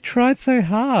 Like, you tried so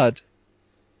hard.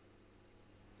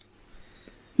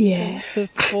 Yeah. To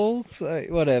fall, so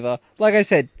whatever. Like I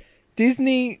said,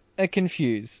 Disney are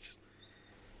confused.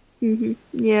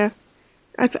 Yeah.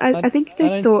 I think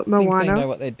they thought Moana. I think they know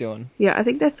what they're doing. Yeah, I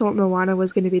think they thought Moana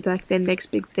was going to be like their next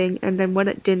big thing, and then when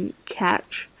it didn't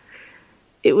catch,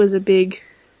 it was a big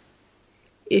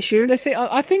issue. They see,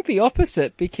 I think the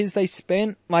opposite, because they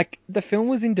spent, like, the film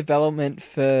was in development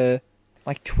for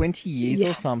like 20 years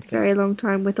or something. Very long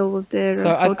time with all of their.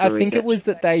 So I think research. it was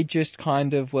that they just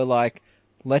kind of were like,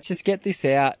 let's just get this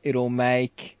out. It'll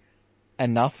make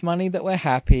enough money that we're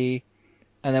happy,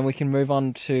 and then we can move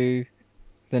on to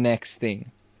the next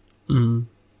thing. Mm.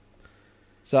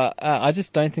 So I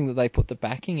just don't think that they put the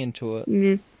backing into it.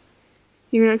 You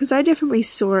know, because I definitely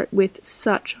saw it with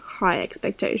such high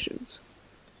expectations.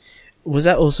 Was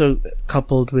that also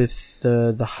coupled with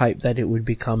the hype that it would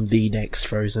become the next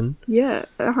Frozen? Yeah,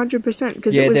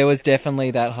 100%. Yeah, there was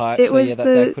definitely that hype. It so was yeah,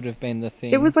 that could have been the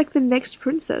thing. It was like the next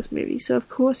princess movie, so of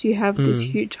course you have this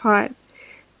huge hype,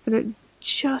 and it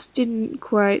just didn't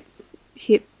quite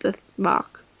hit the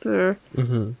mark for.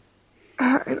 Mm-hmm.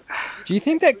 Do you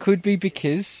think that could be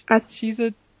because she's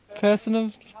a person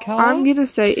of colour? I'm gonna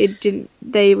say it didn't.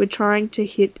 They were trying to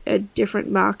hit a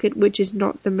different market, which is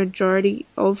not the majority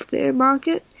of their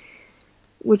market,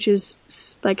 which is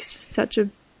like such a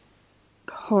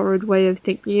horrid way of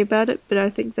thinking about it. But I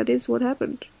think that is what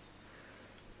happened.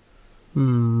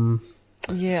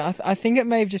 Yeah, I think it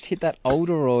may have just hit that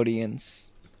older audience.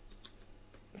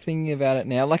 Thinking about it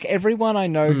now, like everyone I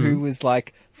know who was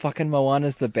like, "Fucking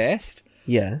Moana's the best."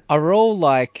 Yeah. Are all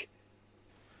like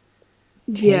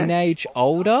teenage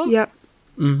older. Yep.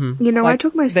 Mm-hmm. You know, Like, I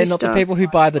took my they're sister. not the people who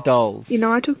buy the dolls. You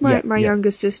know, I took my Yeah.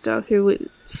 younger sister, who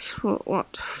was,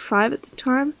 what, 5 at the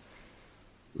time?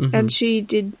 Mm-hmm. And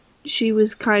she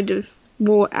was kind of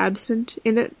more absent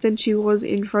in it than she was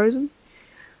in Frozen.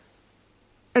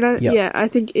 And I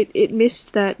think it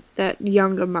missed that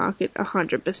younger market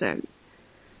 100%.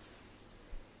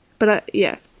 But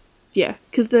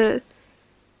because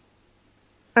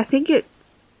I think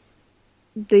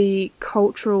the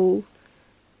cultural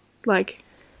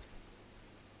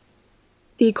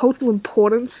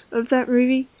importance of that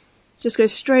movie just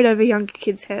goes straight over younger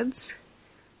kids' heads,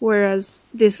 whereas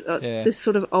this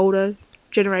sort of older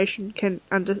generation can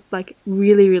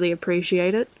really, really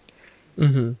appreciate it.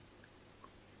 Mm-hmm.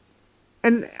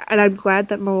 And I'm glad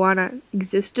that Moana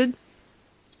existed,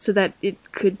 so that it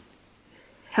could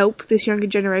help this younger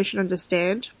generation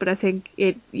understand. But I think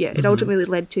it ultimately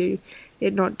led to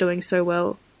it not doing so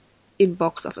well in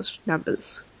box office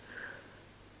numbers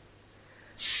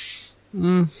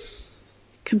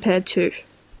compared to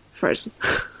Frozen.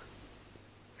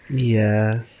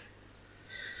 Yeah,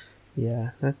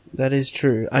 that is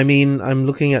true. I mean, I'm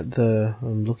looking at the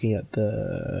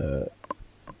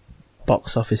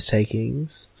box office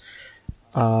takings.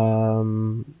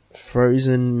 Frozen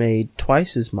made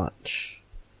twice as much.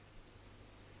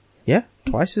 Yeah,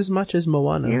 twice as much as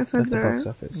Moana Yeah, at sounds the about box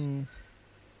right. office.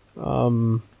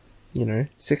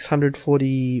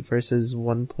 640 versus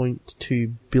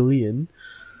 1.2 billion.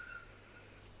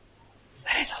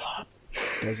 That is a lot.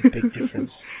 There's a big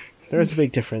difference. There is a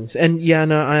big difference. And yeah,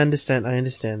 no, I understand,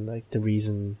 like, the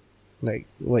reason, like,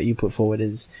 what you put forward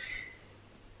is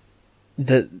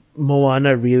that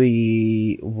Moana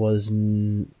really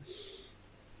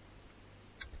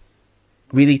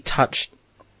really touched,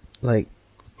 like,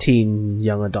 teen,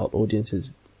 young adult audiences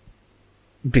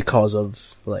because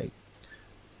of, like,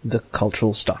 the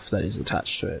cultural stuff that is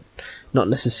attached to it. Not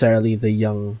necessarily the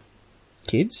young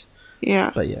kids,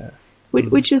 Yeah. but yeah.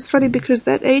 Which is funny because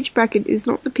that age bracket is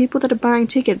not the people that are buying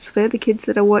tickets, they're the kids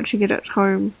that are watching it at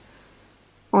home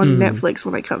on Netflix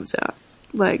when it comes out.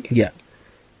 Like, Yeah.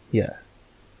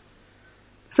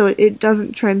 so it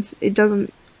doesn't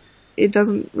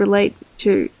relate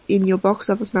to in your box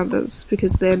office numbers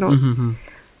because they're not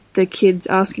the kids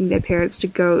asking their parents to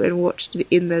go and watch it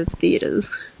in the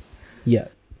theaters. Yeah.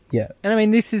 And I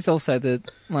mean, this is also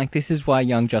this is why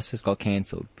Young Justice got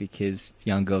cancelled, because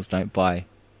young girls don't buy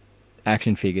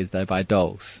action figures, they buy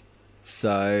dolls.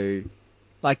 So,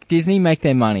 like, Disney make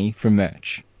their money from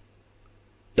merch.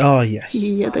 Oh, yes.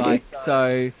 Yeah, they do.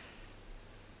 So,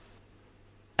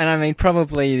 and I mean,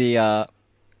 probably the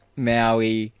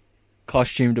Maui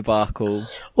costume debacle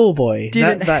Oh boy.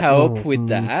 didn't help with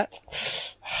that,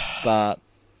 but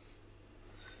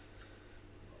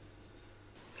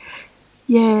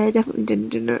Yeah, it definitely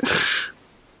didn't it?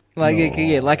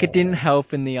 it didn't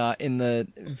help in the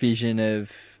vision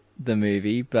of the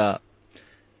movie, but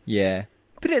yeah.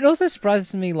 But it also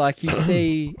surprises me, like, you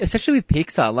see, especially with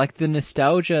Pixar, like, the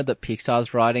nostalgia that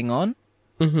Pixar's riding on.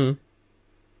 Mm-hmm.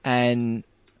 And,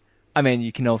 I mean,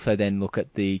 you can also then look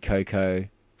at the Coco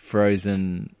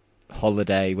Frozen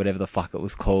holiday, whatever the fuck it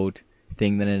was called,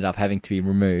 thing that ended up having to be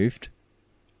removed.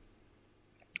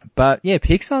 But, yeah,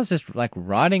 Pixar's just, like,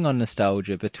 riding on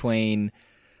nostalgia between,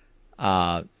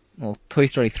 Toy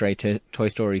Story 3 to Toy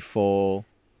Story 4,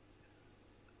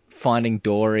 Finding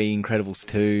Dory, Incredibles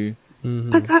 2.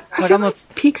 But I feel like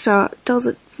Pixar does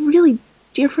it really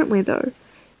differently, though.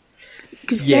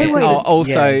 Because Yeah, they waited,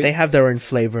 also, they have their own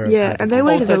flavor. Yeah, and they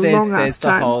waited also a long there's ass the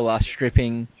time. whole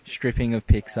stripping of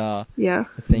Pixar Yeah,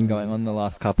 that's been going on the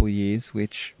last couple of years,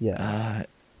 which Yeah.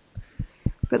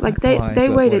 but like they but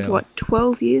waited whatever.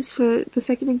 12 years for the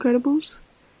second Incredibles.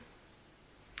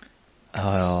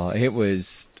 It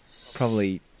was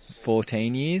probably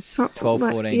 14 years, Oh, 12,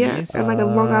 like, 14 yeah, years. and like a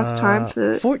long ass time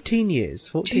for 14 years.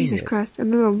 14 Jesus years. Christ,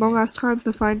 and then a long ass time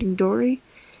for Finding Dory,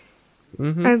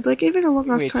 Mm-hmm. and like even a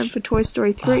long ass Which- time for Toy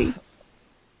Story 3.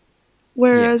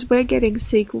 Whereas we're getting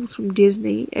sequels from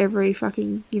Disney every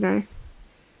fucking 2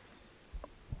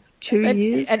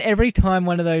 years. And every time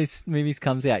one of those movies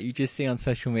comes out, you just see on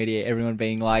social media everyone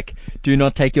being like, do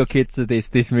not take your kids to this.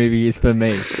 This movie is for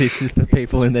me. This is for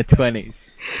people in their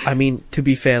 20s. I mean, to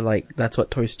be fair, like, that's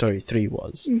what Toy Story 3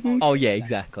 was. Oh, yeah,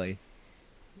 exactly.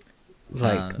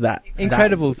 Like, that.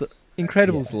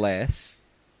 Incredibles less,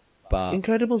 but...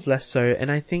 Incredibles less so, and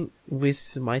I think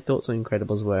with my thoughts on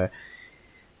Incredibles were,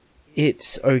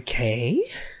 it's okay.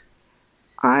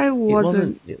 I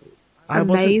wasn't I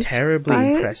wasn't amazed terribly by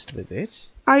it. impressed with it.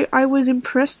 I was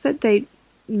impressed that they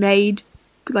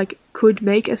could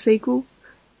make a sequel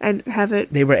and have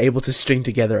it. They were able to string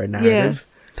together a narrative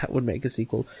that would make a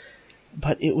sequel.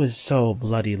 But it was so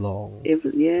bloody long.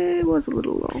 It was a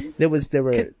little long. There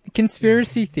were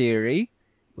conspiracy theory.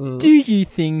 Do you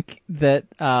think that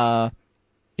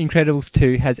Incredibles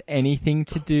 2 has anything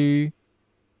to do?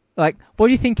 Like, what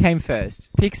do you think came first,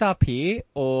 Pixar Pier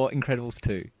or Incredibles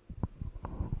 2?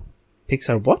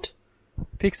 Pixar what?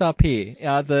 Pixar Pier,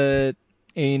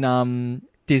 in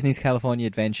Disney's California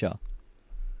Adventure.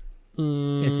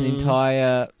 It's an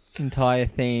entire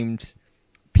themed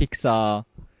Pixar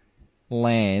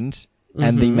land,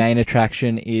 and the main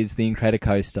attraction is the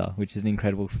Incredicoaster, which is an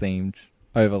Incredibles themed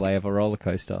overlay of a roller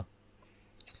coaster.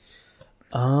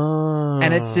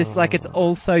 And it's just like, it's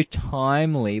all so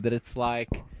timely that it's like,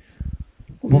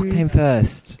 what came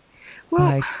first?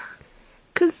 Well,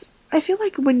 because I feel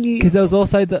like when you... Because there was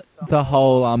also the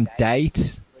whole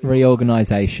date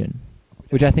reorganization,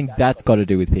 which I think that's got to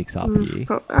do with Pixar Pier.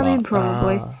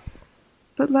 Probably.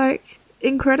 But like,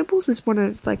 Incredibles is one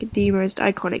of like the most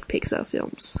iconic Pixar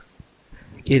films.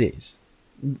 It is.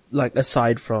 Like,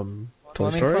 aside from Toy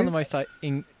Story? It's one of the most...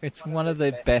 it's one of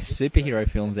the best superhero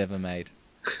films ever made.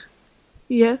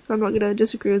 Yeah, I'm not going to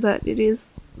disagree with that. It is.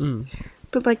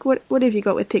 But like, what have you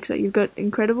got with Pixar? You've got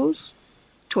Incredibles,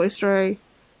 Toy Story,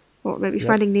 or maybe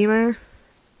Finding Nemo.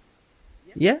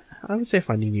 Yeah, I would say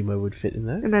Finding Nemo would fit in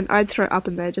there. And then I'd throw Up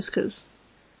in there just because...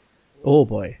 Oh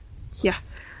boy. Yeah.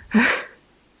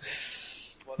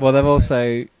 Well, they've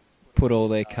also put all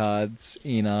their cards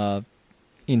in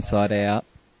Inside Out.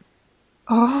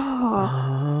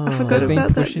 Oh, I forgot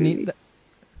about that movie.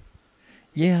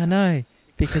 Yeah, I know,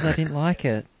 because I didn't like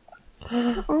it.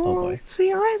 Oh boy.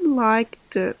 See, I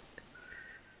liked it.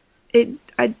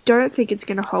 I don't think it's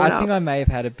going to hold up. I think I may have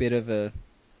had a bit of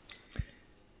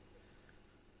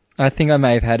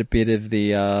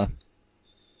the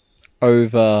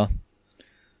over...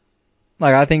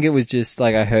 Like, I think it was just,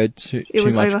 like, I heard too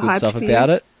much good stuff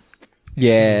about it.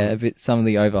 Yeah, a bit, some of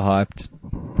the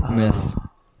overhypedness.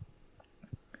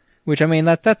 Which, I mean,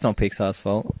 that's not Pixar's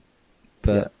fault.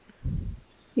 But...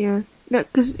 Yeah. No,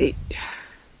 because it...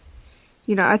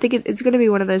 You know, I think it's going to be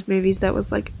one of those movies that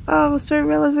was like, oh, so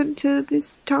relevant to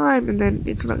this time, and then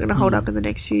it's not going to hold up in the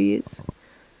next few years.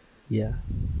 Yeah,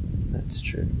 that's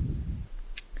true.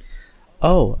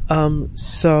 Oh,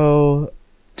 so,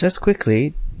 just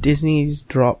quickly, Disney's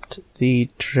dropped the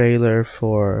trailer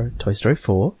for Toy Story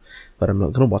 4, but I'm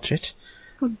not going to watch it.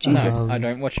 Oh, Jesus. I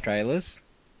don't watch trailers.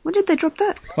 When did they drop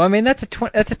that? Well, I mean, that's a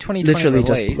 2020 Literally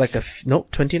release. just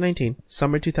like 2019.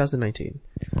 Summer 2019.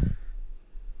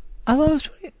 I thought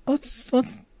it was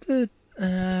what's the...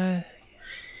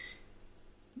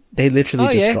 They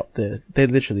literally just dropped the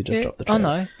trailer. Oh,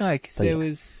 no, because there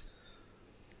was...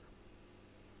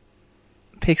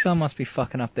 Pixar must be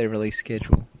fucking up their release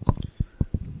schedule.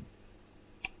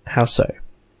 How so?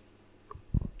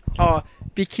 Oh,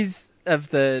 because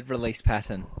of the release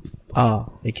pattern. Ah,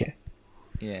 okay.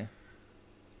 Yeah.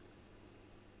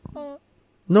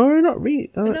 No, not really.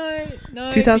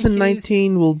 No.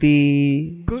 2019 will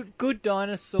be... Good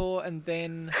Dinosaur, and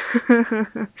then...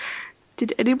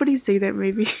 Did anybody see that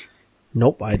movie?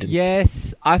 Nope, I didn't.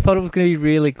 Yes, I thought it was going to be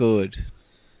really good.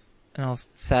 And I was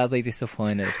sadly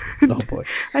disappointed. Oh boy.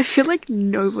 I feel like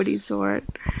nobody saw it.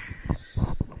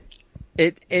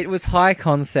 It was high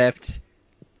concept,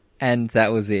 and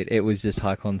that was it. It was just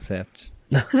high concept.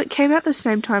 Because it came out the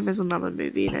same time as another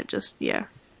movie, and it just, yeah.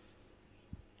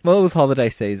 Well, it was holiday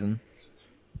season.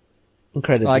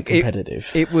 Incredibly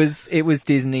competitive. It was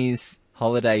Disney's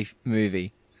holiday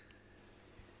movie.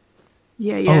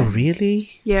 Yeah. Oh,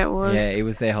 really? Yeah, it was. Yeah, it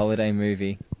was their holiday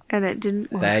movie. And it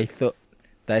didn't work.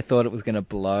 They thought it was going to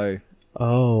blow.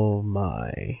 Oh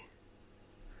my.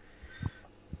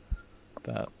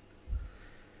 But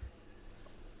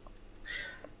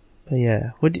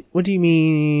yeah, what do you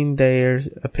mean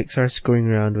Pixar's screwing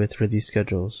around with release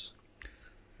schedules?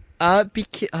 I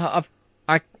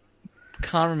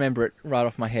can't remember it right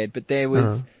off my head, but there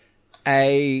was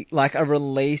a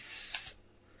release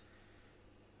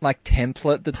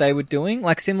template that they were doing,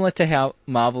 similar to how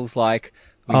Marvel's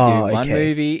we do one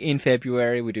movie in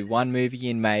February, we do one movie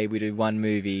in May, we do one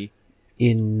movie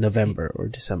in November or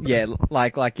December. Yeah,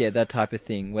 that type of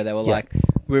thing, where they were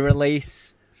we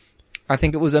release, I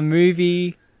think it was a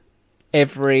movie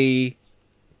every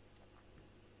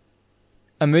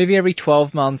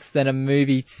 12 months, then a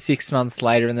movie 6 months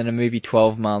later, and then a movie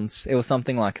 12 months. It was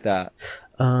something like that.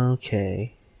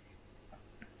 Okay.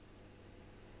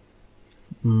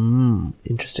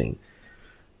 Interesting.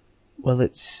 Well,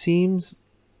 it seems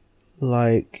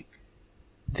like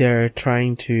they're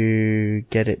trying to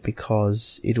get it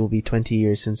because it will be 20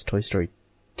 years since Toy Story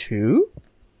 2.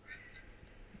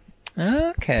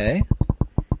 Okay.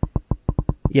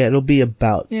 Yeah, it'll be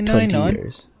about Yeah, 20 99.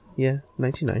 years. Yeah,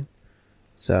 99.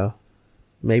 So,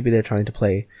 maybe they're trying to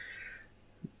play.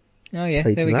 Oh yeah,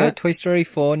 Play there to we go. that. Toy Story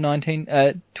 4,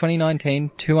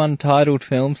 2019, two untitled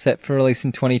films set for release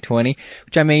in 2020.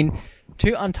 Which I mean,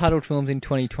 two untitled films in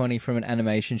 2020 from an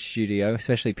animation studio,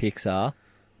 especially Pixar.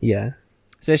 Yeah.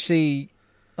 Especially,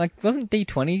 like, wasn't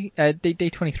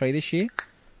D23 this year?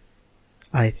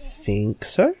 I think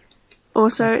so.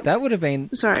 Also, That would have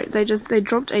been... sorry, they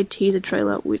dropped a teaser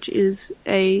trailer, which is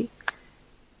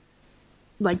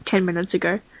like 10 minutes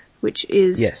ago, which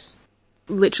is Yes.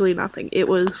 literally nothing. It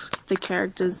was the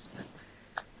characters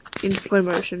in slow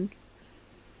motion,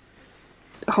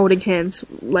 holding hands,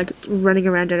 like running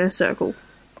around in a circle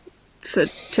for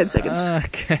 10 seconds.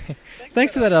 Okay.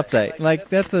 Thanks for that update. Like,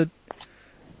 that's a...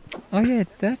 Oh yeah,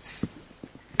 that's...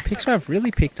 Pixar have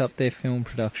really picked up their film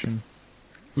production.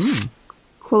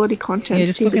 Quality content. Yeah,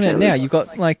 just teaser looking at it now, trailers. you've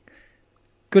got, like,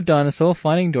 Good Dinosaur,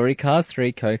 Finding Dory, Cars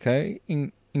 3, Coco,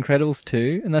 Incredibles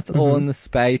 2, and that's all in the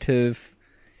spate of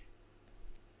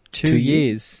 2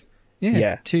 years.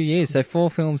 Yeah, 2 years. So 4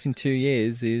 films in 2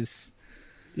 years is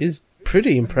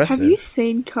pretty impressive. Have you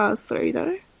seen Cars 3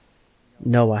 though?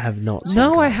 No, I have not. Seen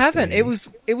No, I Cars haven't. 3. It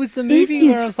was the movie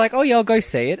is- where I was like, oh yeah, I'll go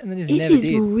see it, and then just It never is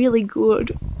did. really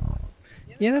good.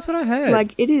 Yeah, that's what I heard.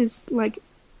 Like it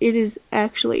is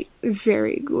actually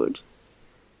very good.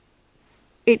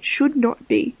 It should not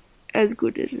be as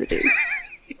good as it is.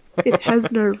 It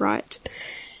has no right.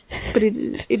 But it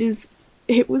is. It is.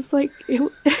 It was like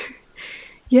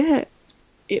yeah.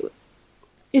 It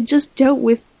just dealt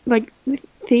with like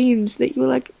themes that you were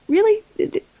like, really?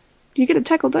 You're gonna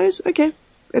tackle those? Okay.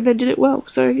 And then did it well.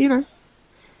 So you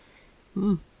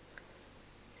know.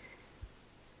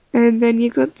 And then you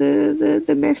got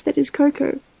the mess that is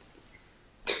Coco.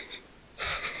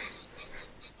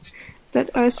 That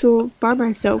I saw by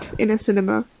myself in a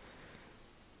cinema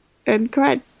and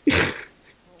cried.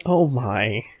 Oh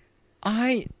my.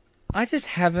 I just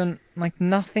haven't, like,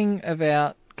 nothing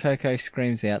about Coco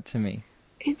screams out to me.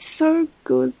 It's so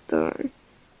good though.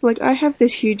 Like I have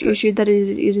this huge issue that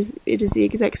it is the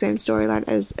exact same storyline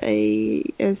as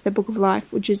the Book of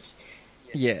Life, which is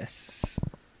Yes.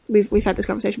 we've had this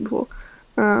conversation before.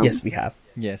 Yes, we have.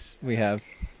 Yes, we have.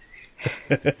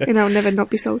 And I'll never not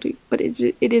be salty, but it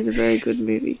is a very good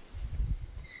movie.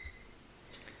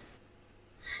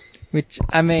 Which,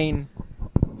 I mean...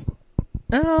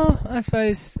 Oh, I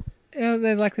suppose... You know,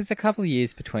 there's a couple of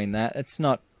years between that. It's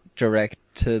not direct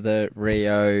to the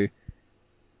Rio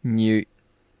Newt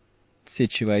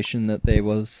situation that there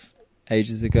was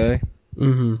ages ago.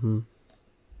 Mm-hmm.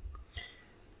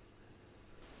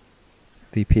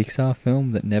 The Pixar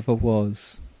film that never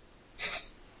was.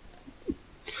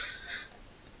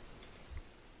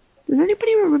 Does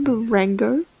anybody remember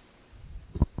Rango?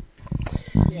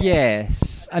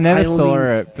 Yes. I never saw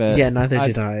it, but... Yeah, neither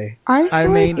did I. I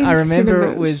saw it in I remember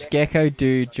cinemas. it was Gecko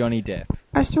Dude Johnny Depp.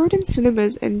 I saw it in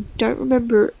cinemas and don't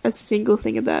remember a single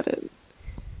thing about it.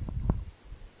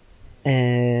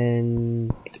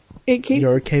 And It keeps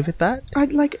you're okay with that?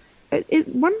 it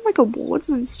won like awards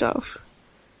and stuff.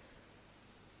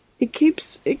 It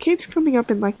keeps coming up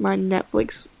in like my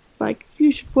Netflix, like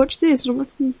you should watch this. And I'm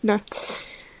like, no.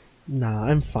 Nah,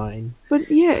 I'm fine. But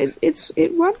yeah,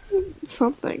 it won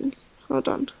something. Hold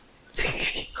on.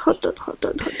 Hold on.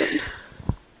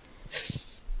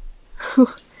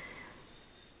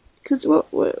 Because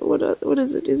what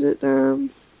is it? Is it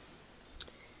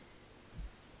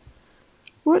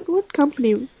what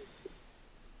company?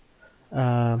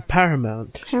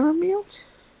 Paramount. Paramount?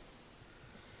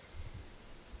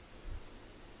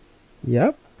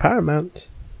 Yep, Paramount.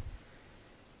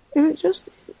 And it just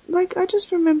like I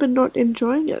just remember not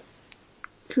enjoying it.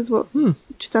 Because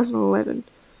 2011.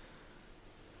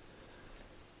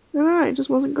 I don't know, it just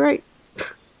wasn't great.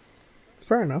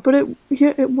 Fair enough. But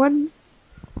it won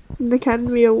an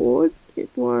Academy Award. It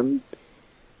won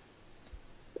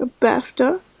a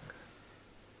BAFTA.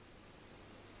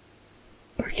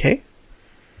 Okay.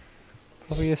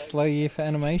 Probably a slow year for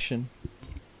animation.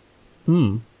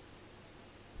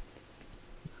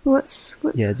 Let's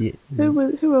Yeah,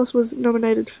 who else was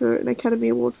nominated for an Academy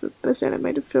Award for Best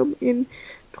Animated Film in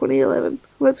 2011?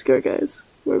 Let's go, guys.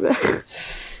 We're back.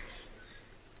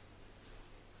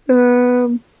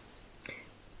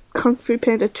 Kung Fu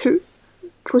Panda 2,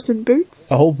 Puss in Boots,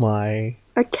 Oh my.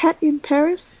 A Cat in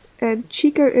Paris, and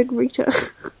Chico and Rita.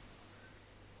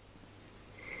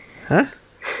 Huh?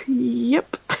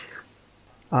 Yep.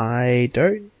 I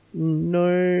don't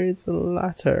know the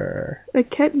latter. A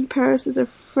Cat in Paris is a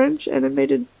French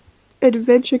animated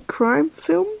adventure crime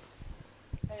film.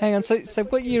 Hang on, so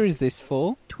what year is this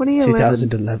for? 2011.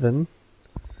 2011.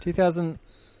 2000...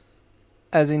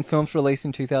 As in films released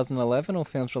in 2011 or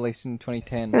films released in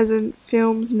 2010? As in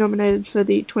films nominated for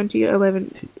the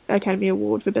 2011 Academy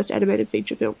Award for Best Animated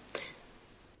Feature Film.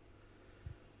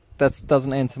 That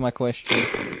doesn't answer my question.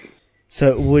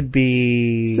 So it would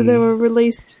be... So they were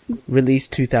released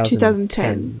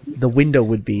 2010. The window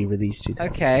would be released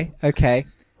 2010. Okay.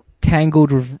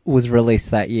 Tangled was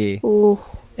released that year.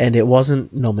 Oh. And it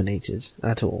wasn't nominated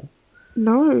at all.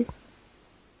 No.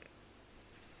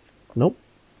 Nope.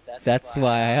 That's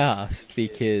why I asked,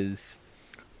 because...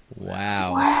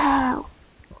 Wow. Wow.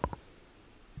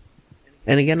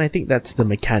 And again, I think that's the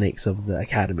mechanics of the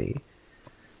Academy.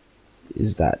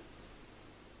 Is that...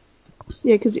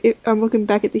 Yeah, because I'm looking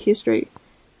back at the history.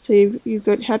 So you've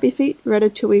got Happy Feet,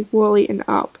 Ratatouille, WALL-E, and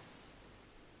Up.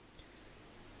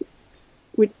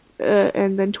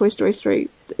 And then Toy Story 3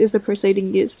 is the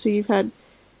preceding years. So you've had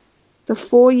the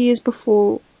 4 years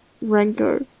before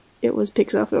Rango, it was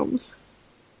Pixar films.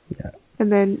 Yeah.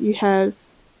 And then you have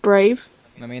Brave,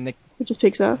 which is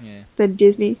Pixar. Yeah. Then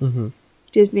Disney. Mm-hmm.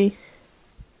 Disney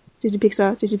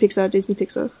Pixar, Disney Pixar, Disney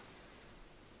Pixar.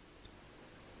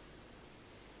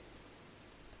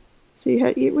 So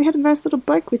we had a nice little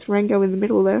break with Rango in the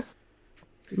middle there.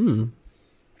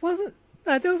 Wasn't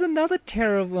there was another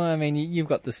terrible... I mean, you've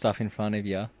got the stuff in front of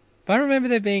you. But I remember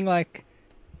there being, like,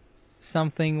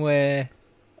 something where...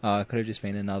 Oh, it could have just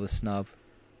been another snub.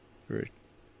 Or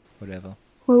whatever.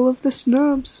 All of the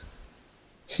snubs.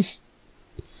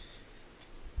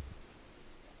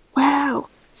 Wow.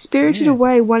 Spirited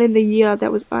Away won in the year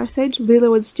that was Ice Age,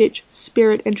 Lilo and Stitch,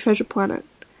 Spirit, and Treasure Planet.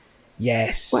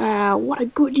 Yes. Wow, what a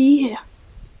good year.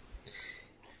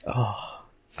 Oh.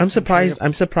 I'm surprised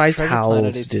Treasure Howls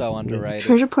Planet is didn't so win. underrated.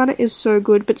 Treasure Planet is so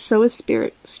good, but so is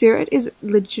Spirit. Spirit is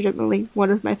legitimately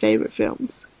one of my favourite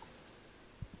films.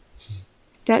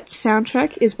 That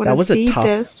soundtrack is one of the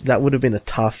best. That would have been a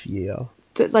tough year.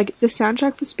 The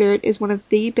soundtrack for Spirit is one of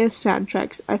the best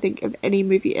soundtracks, I think, of any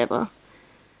movie ever.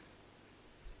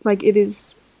 Like, it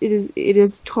is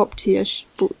top tier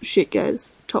shit, guys.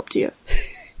 Top tier.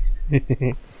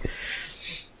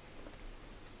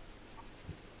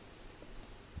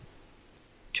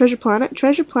 Treasure Planet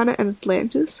and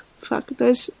Atlantis. Fuck,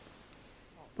 those...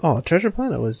 Oh, Treasure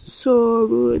Planet was... So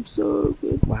good.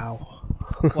 Wow.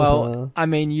 Well, I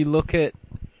mean, you look at...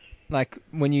 Like,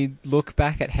 when you look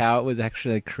back at how it was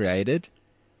actually created,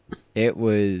 it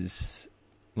was,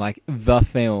 like,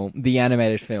 the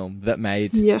animated film that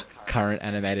made current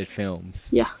animated films.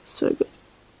 Yeah, so good.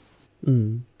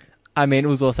 Mm. I mean, it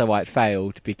was also why it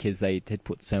failed, because they had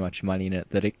put so much money in it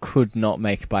that it could not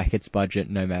make back its budget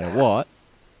no matter what.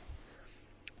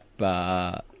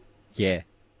 But, yeah.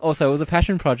 Also, it was a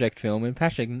passion project film, and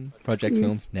passion project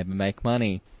films never make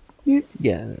money. Yeah,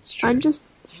 that's true. I'm just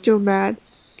still mad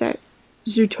that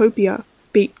Zootopia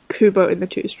beat Kubo and the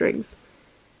Two Strings.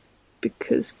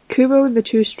 Because Kubo and the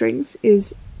Two Strings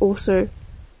is also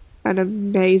an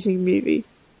amazing movie.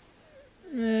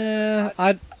 Yeah,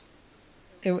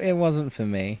 it wasn't for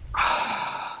me.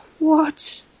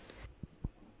 What?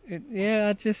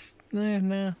 No.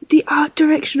 The art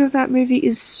direction of that movie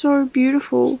is so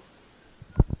beautiful.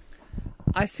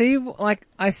 I see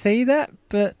that,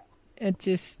 but it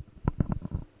just...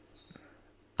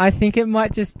 I think it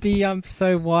might just be I'm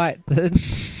so white that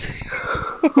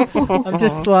I'm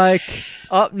just like,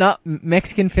 oh, no,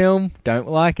 Mexican film, don't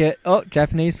like it. Oh,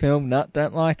 Japanese film, no,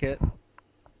 don't like it.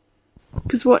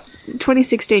 Because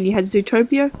 2016 you had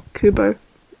Zootopia, Kubo,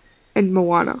 and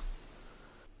Moana.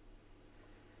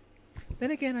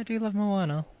 Then again, I do love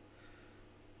Moana.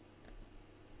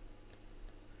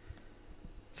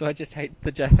 So I just hate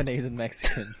the Japanese and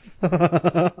Mexicans.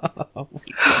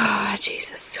 Ah,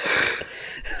 Jesus.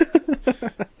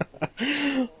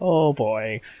 Oh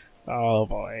boy.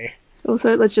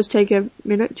 Also, let's just take a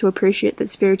minute to appreciate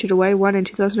that Spirited Away won in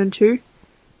 2002.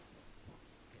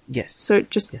 Yes. So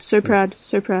proud.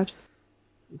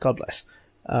 God bless.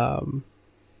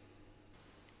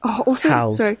 Also,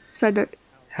 Howls. sorry, side note.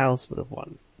 Howls would have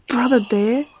won. Brother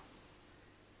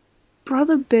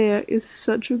Bear is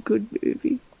such a good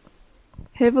movie.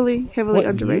 Heavily What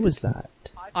underrated. year was that?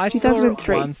 I saw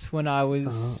 2003. it once when I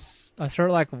was... I saw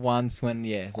it like once when,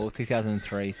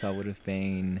 2003, so I would have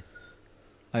been...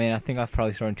 I mean, I think I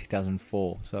probably saw it in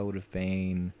 2004, so I would have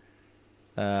been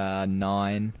 9.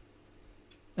 And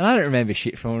I don't remember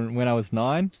shit from when I was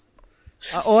 9.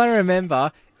 All I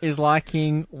remember is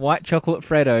liking white chocolate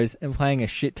Freddos and playing a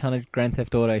shit ton of Grand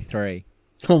Theft Auto 3.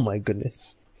 Oh my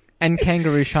goodness. And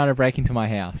kangaroos trying to break into my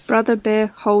house. Brother Bear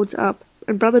holds up.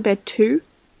 And Brother Bear 2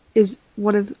 is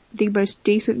one of the most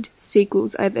decent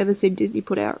sequels I've ever seen Disney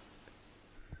put out.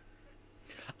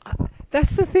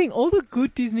 That's the thing. All the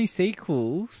good Disney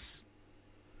sequels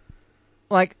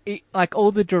like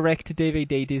all the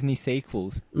direct-to-DVD Disney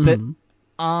sequels that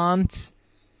aren't,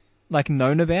 like,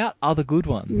 known about are the good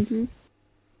ones. Mm-hmm.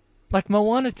 Like,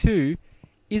 Moana 2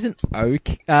 isn't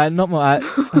okay. Not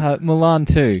Mulan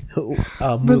 2.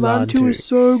 Mulan 2 is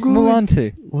so good. Mulan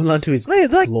 2. Mulan 2 is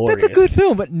Like, glorious. that's a good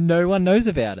film, but no one knows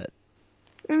about it.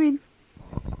 I mean,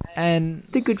 And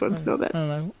the good ones know about I it. don't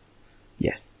know.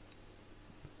 Yes.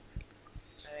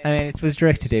 I mean, it was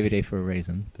direct-to-DVD for a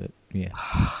reason, but yeah.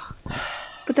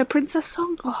 But that princess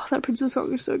song, that princess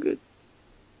song is so good.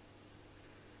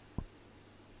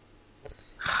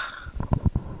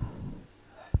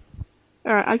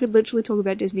 Alright, I could literally talk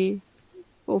about Disney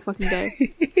all fucking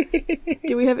day.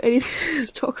 Do we have anything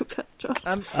to talk about, Josh?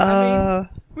 I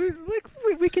mean,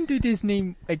 we can do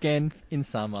Disney again in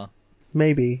summer.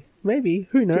 Maybe.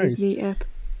 Who knows? Disney app.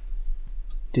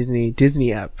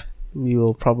 Disney app. We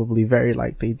will probably very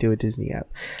likely do a Disney app.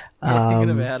 Yeah,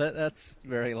 thinking about it, that's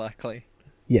very likely.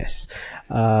 Yes.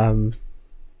 But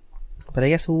I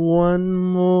guess one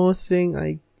more thing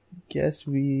I guess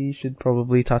we should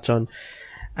probably touch on.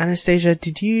 Anastasia,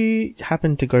 did you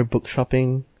happen to go book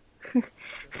shopping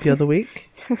the other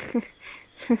week?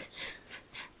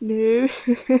 No.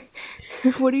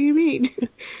 What do you mean?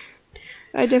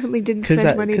 I definitely didn't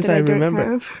spend money that I don't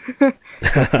have.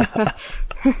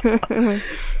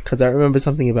 Because I remember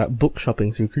something about book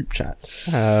shopping through group chat.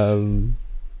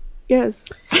 Yes.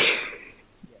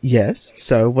 Yes.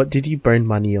 So what did you burn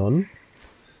money on?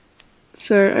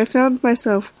 So I found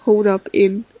myself holed up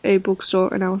in a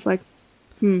bookstore and I was like,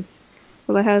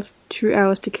 well, I have 2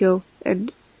 hours to kill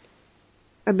and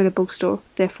I'm in a bookstore,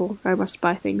 therefore I must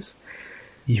buy things.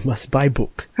 You must buy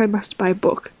book. I must buy a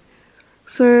book.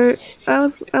 So I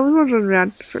was wandering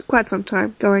around for quite some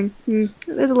time going,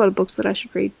 there's a lot of books that I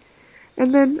should read.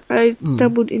 And then I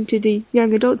stumbled into the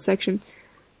young adult section.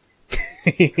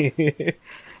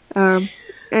 And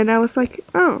I was like,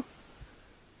 oh.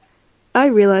 I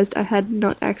realized I had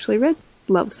not actually read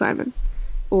Love, Simon.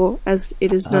 Or, as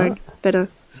it is known better,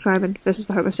 Simon versus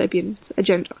the Homo sapiens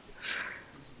agenda.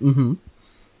 Mm-hmm.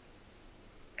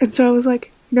 And so I was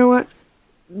like, you know what?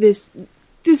 This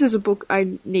is a book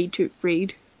I need to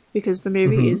read because the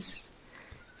movie is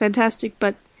fantastic,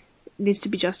 but it needs to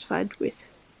be justified with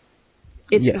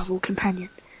its novel companion.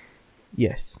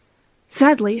 Yes.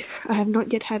 Sadly, I have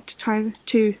not yet had time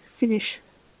to finish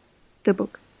the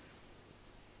book.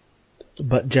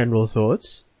 But general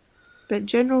thoughts? But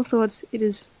general thoughts, it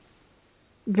is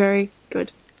very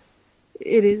good.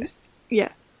 It is, yeah.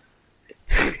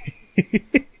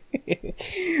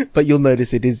 But you'll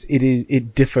notice it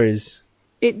differs.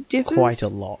 It differs quite a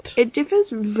lot. It differs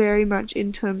very much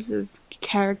in terms of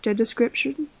character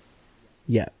description.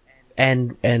 Yeah,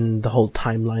 and the whole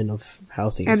timeline of how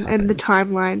things happen. And the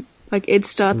timeline, like it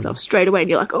starts off straight away, and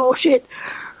you're like, oh shit.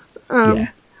 Yeah,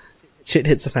 shit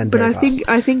hits the fan. But very fast.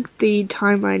 I think the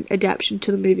timeline adaptation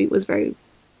to the movie was very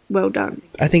well done.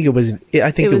 I think it was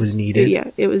needed.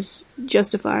 Yeah, it was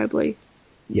justifiably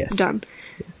done.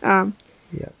 Yes.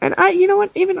 And you know what?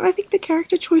 Even I think the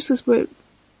character choices were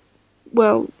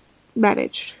well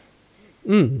managed.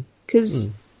 Because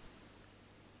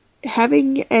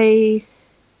having the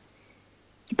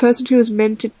person who was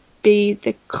meant to be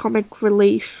the comic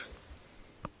relief,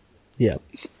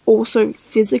 also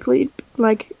physically,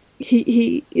 like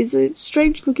he is a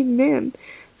strange looking man.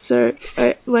 So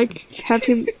have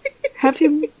him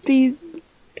be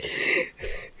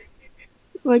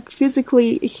like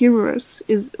physically humorous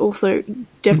is also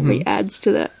definitely adds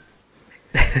to that.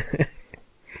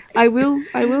 I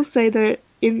will say though,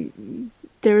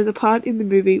 there is a part in the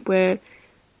movie where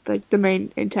like the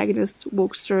main antagonist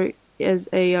walks through as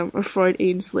a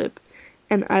Freudian slip,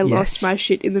 and I lost my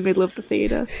shit in the middle of the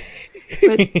theater.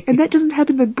 And that doesn't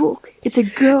happen in the book. It's a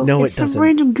girl. No, it's some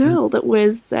random girl that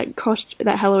wears that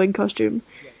Halloween costume.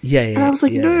 Yeah. And I was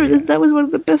like, that was one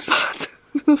of the best parts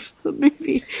of the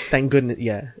movie. Thank goodness,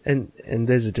 yeah. And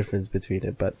there's a difference between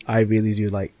it, but I really do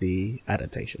like the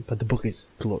adaptation. But the book is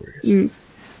glorious.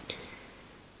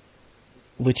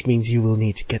 Which means you will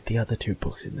need to get the other 2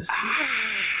 books in this series.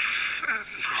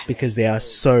 Because they are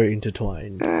so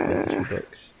intertwined, the 2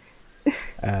 books.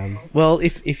 Well,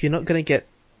 if you're not going to get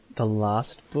the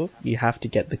last book, you have to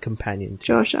get the companion to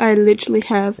Josh, I literally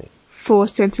have 4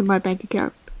 cents in my bank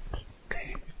account.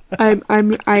 I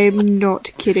am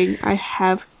not kidding. I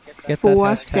have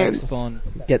 4 cents. Spawn.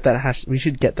 Get that we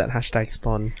should get that hashtag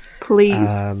spawn. Please.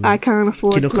 I can't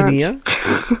afford Kinokuniya?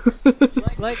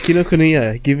 Like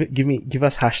Kinokuniya, give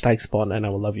us hashtag spawn and I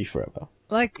will love you forever.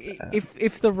 Like,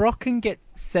 if The Rock can get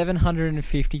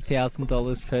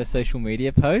 $750,000 per social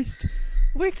media post,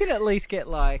 we can at least get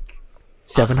like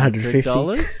 $750.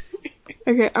 $100?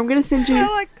 Okay, I'm gonna send you. Yeah,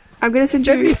 like I'm gonna send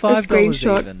you a $75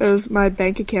 screenshot even. of my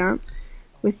bank account,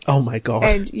 Oh my god.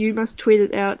 and you must tweet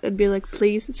it out and be like,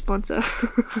 "Please sponsor."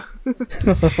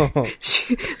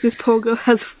 This poor girl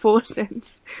has 4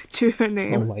 cents to her Oh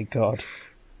name. my god.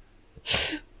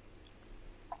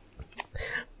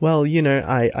 Well, you know,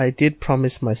 I did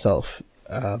promise myself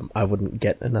I wouldn't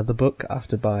get another book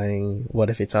after buying What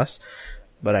If It's Us,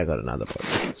 but I got another book.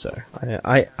 So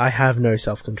I have no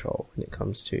self-control when it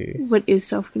comes to... What is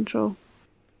self-control?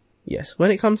 Yes, when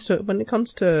it comes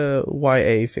to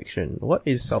YA fiction, what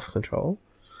is self-control?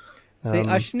 See,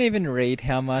 I shouldn't even read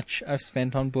how much I've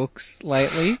spent on books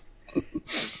lately.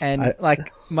 And,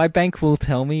 my bank will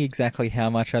tell me exactly how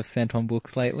much I've spent on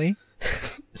books lately.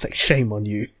 It's like, shame on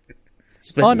you.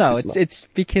 Oh no, it's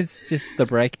because just the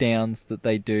breakdowns that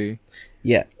they do.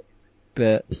 Yeah.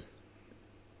 But...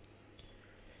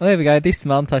 Well, there we go. This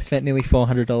month I spent nearly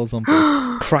 $400 on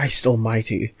books. Christ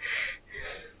almighty.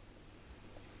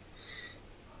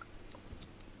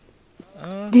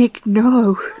 Nick,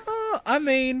 no. I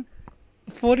mean,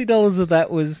 $40 of that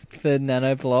was for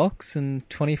nano blocks and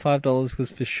 $25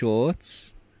 was for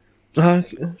shorts.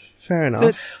 Fair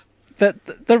enough.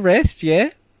 But the rest, yeah,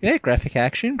 graphic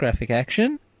action,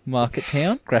 Market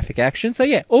Town, graphic action. So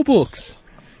yeah, all books.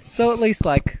 So at least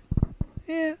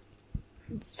yeah,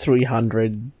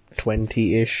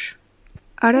 320-ish.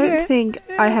 I don't think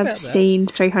I have about that. seen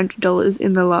 $300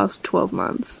 in the last 12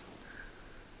 months.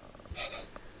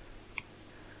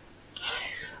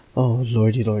 Oh,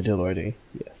 lordy.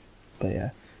 Yes. But yeah.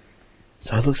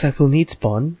 So it looks like we'll need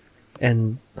Spawn.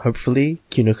 And hopefully,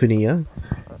 Kinokuniya.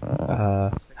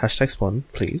 Hashtag Spawn,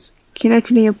 please.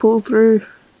 Kinokuniya pull through.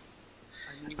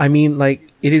 I mean,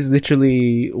 like, it is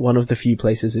literally one of the few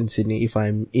places in Sydney. If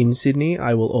I'm in Sydney,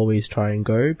 I will always try and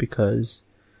go because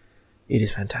it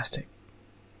is fantastic.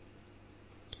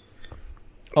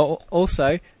 Oh,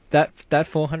 also, that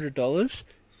 $400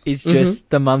 is just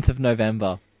the month of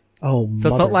November. Oh, So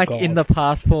it's not like God. in the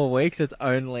past 4 weeks, it's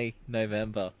only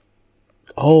November.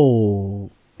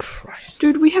 Oh, Christ.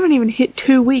 Dude, we haven't even hit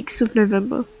 2 weeks of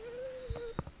November.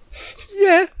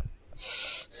 Yeah.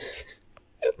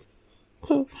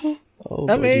 Oh,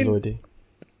 I mean- lordy.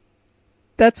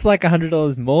 That's like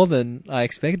 $100 more than I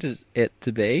expected it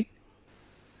to be.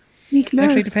 Nick, no.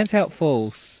 Actually, it depends how it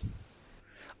falls.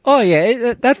 Oh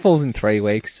yeah, that falls in 3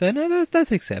 weeks, so no,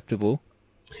 that's acceptable.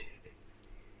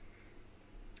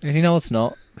 And you know it's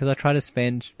not, because I try to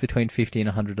spend between $50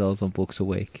 and $100 on books a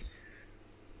week.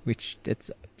 Which,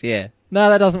 yeah.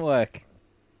 No, that doesn't work.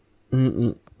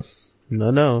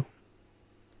 No.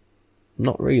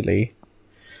 Not really.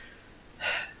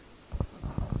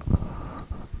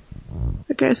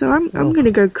 Okay, so I'm gonna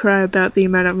go cry about the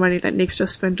amount of money that Nick's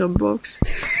just spent on books.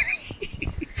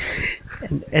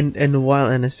 And while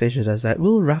Anastasia does that,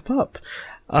 we'll wrap up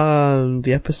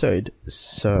the episode.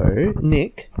 So,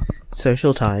 Nick,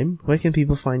 social time, where can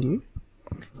people find you?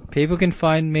 People can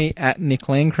find me at Nick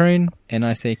Landkroon,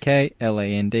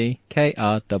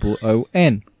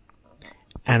 NickLandkroon.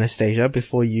 Anastasia,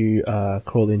 before you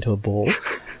crawl into a ball,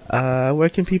 where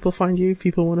can people find you if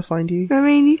people want to find you? I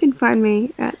mean, you can find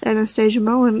me at Anastasia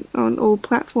Moen on all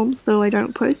platforms, though I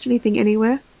don't post anything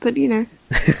anywhere. But, you know,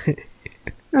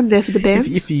 I'm there for the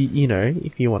bands. If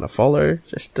you want to follow,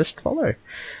 just follow.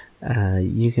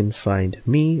 You can find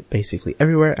me basically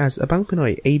everywhere as Abang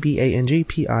Pinoy,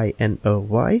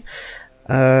 ABANGPINOY.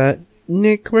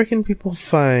 Nick, where can people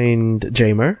find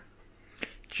Jamer?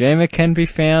 Jamer can be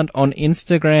found on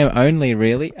Instagram only,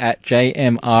 really, at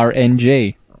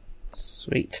JMRNG.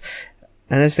 Sweet.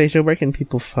 Anastasia, where can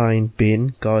people find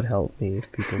Bin? God help me if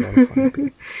people want to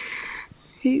find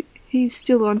Bin. He's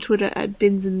still on Twitter at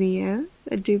Bins in the Air,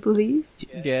 I do believe.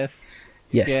 Yes.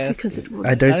 Yes. Because it will.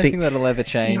 I don't think think that'll ever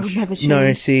It'll change. never change.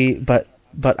 No, see, but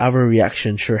our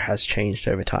reaction sure has changed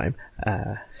over time.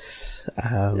 I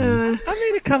mean,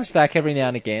 it comes back every now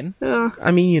and again.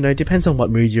 I mean, depends on what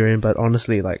mood you're in, but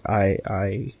honestly, like,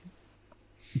 I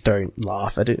don't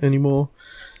laugh at it anymore.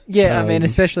 Yeah, I mean,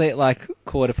 especially at like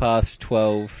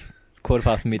 12:15,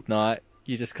 12:15 midnight,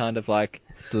 you just kind of like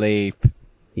sleep.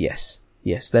 Yes,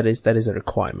 that is a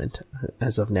requirement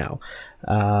as of now.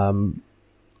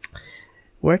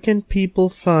 Where can people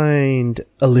find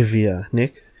Olivia,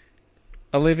 Nick?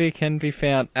 Olivia can be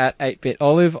found at 8-Bit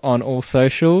Olive on all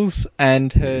socials,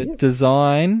 and her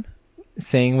design,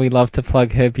 seeing we love to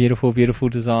plug her beautiful, beautiful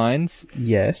designs,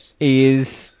 Yes.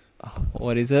 is,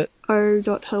 what is it?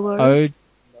 O.hello.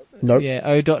 Nope. Yeah,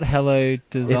 O.hello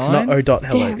design. It's not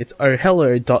O.hello. Damn. It's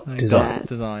O.hello.design.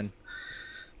 Design.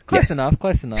 Close Yes. enough.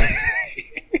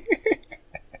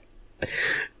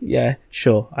 Yeah,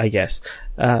 sure, I guess.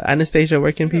 Anastasia,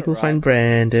 where can people find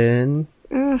Brandon?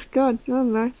 Oh, God, I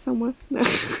don't know, somewhere. No.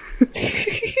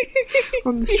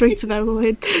 On the streets of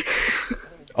Adelaide.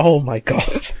 Oh my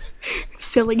god.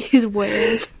 Selling his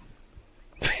wares.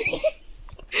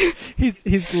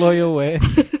 His loyal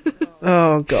wares.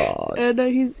 Oh god. No,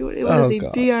 he's, what is he?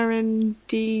 God. BRNDN.L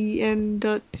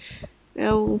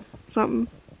something.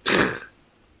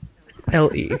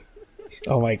 LE.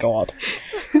 Oh my god.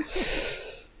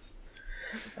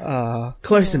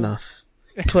 Close enough.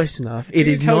 Close enough. It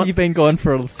is not, You've been gone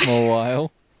for a small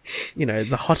while.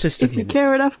 the hottest If of you minutes.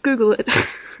 care enough, Google it.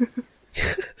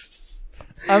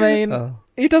 I mean,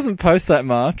 he doesn't post that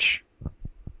much.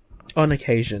 On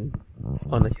occasion.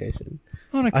 On occasion.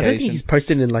 On occasion. I don't think he's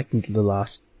posted in the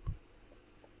last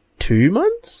 2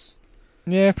 months?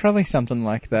 Yeah, probably something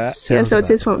like that. Yeah, Sounds so it's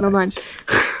about his fault, not mine.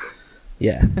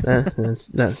 Yeah,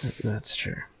 that's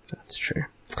true. That's true.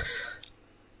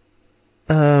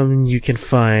 You can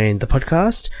find the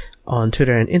podcast on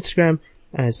Twitter and Instagram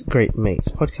as Great Mates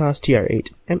Podcast,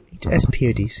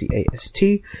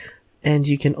 TR8M8SPODCAST, and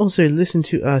you can also listen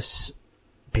to us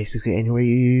basically anywhere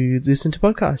you listen to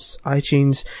podcasts: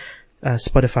 iTunes,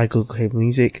 Spotify, Google Play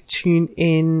Music,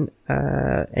 TuneIn,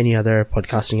 any other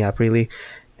podcasting app really.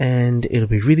 And it'll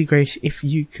be really great if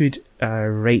you could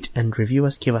rate and review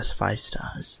us, give us 5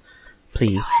 stars.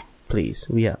 Please, please.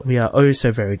 We are oh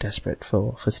so very desperate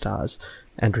for stars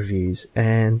and reviews.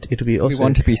 And it'll be also... We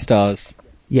want to be stars.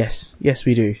 Yes,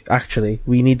 we do. Actually,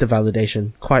 we need the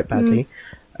validation quite badly.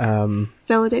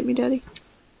 Validate me, Daddy.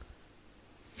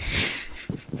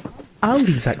 I'll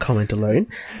leave that comment alone.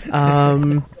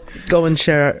 Go and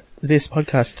share this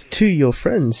podcast to your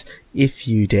friends if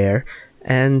you dare.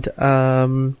 And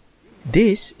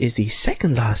this is the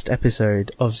second last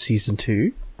episode of season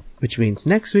 2, which means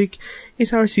next week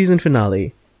is our season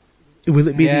finale. Will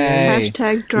it be the end?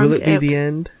 Hashtag drunk Will it be ep. the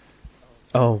end?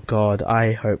 Oh god,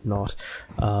 I hope not.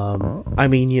 I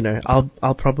mean,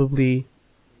 I'll probably,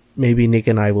 maybe Nick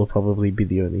and I will probably be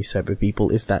the only sober people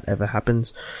if that ever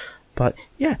happens. But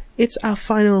yeah, it's our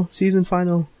season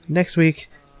final next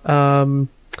week. Don't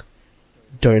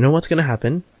know what's gonna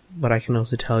happen, but I can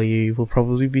also tell you we'll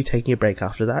probably be taking a break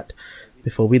after that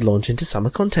before we launch into summer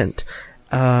content.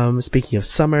 Speaking of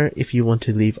summer, if you want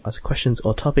to leave us questions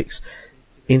or topics,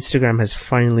 Instagram has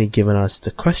finally given us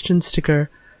the question sticker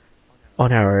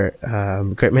on our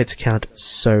Great Mates account,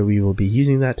 so we will be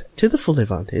using that to the full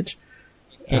advantage.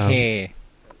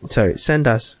 So send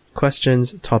us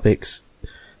questions, topics,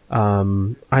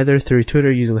 either through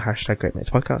Twitter using the hashtag Great Mates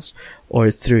Podcast or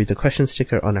through the question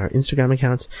sticker on our Instagram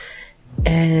account.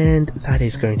 And that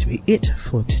is going to be it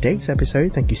for today's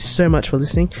episode. Thank you so much for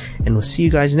listening, and we'll see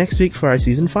you guys next week for our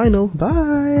season final.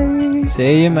 Bye!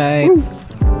 See you, mates.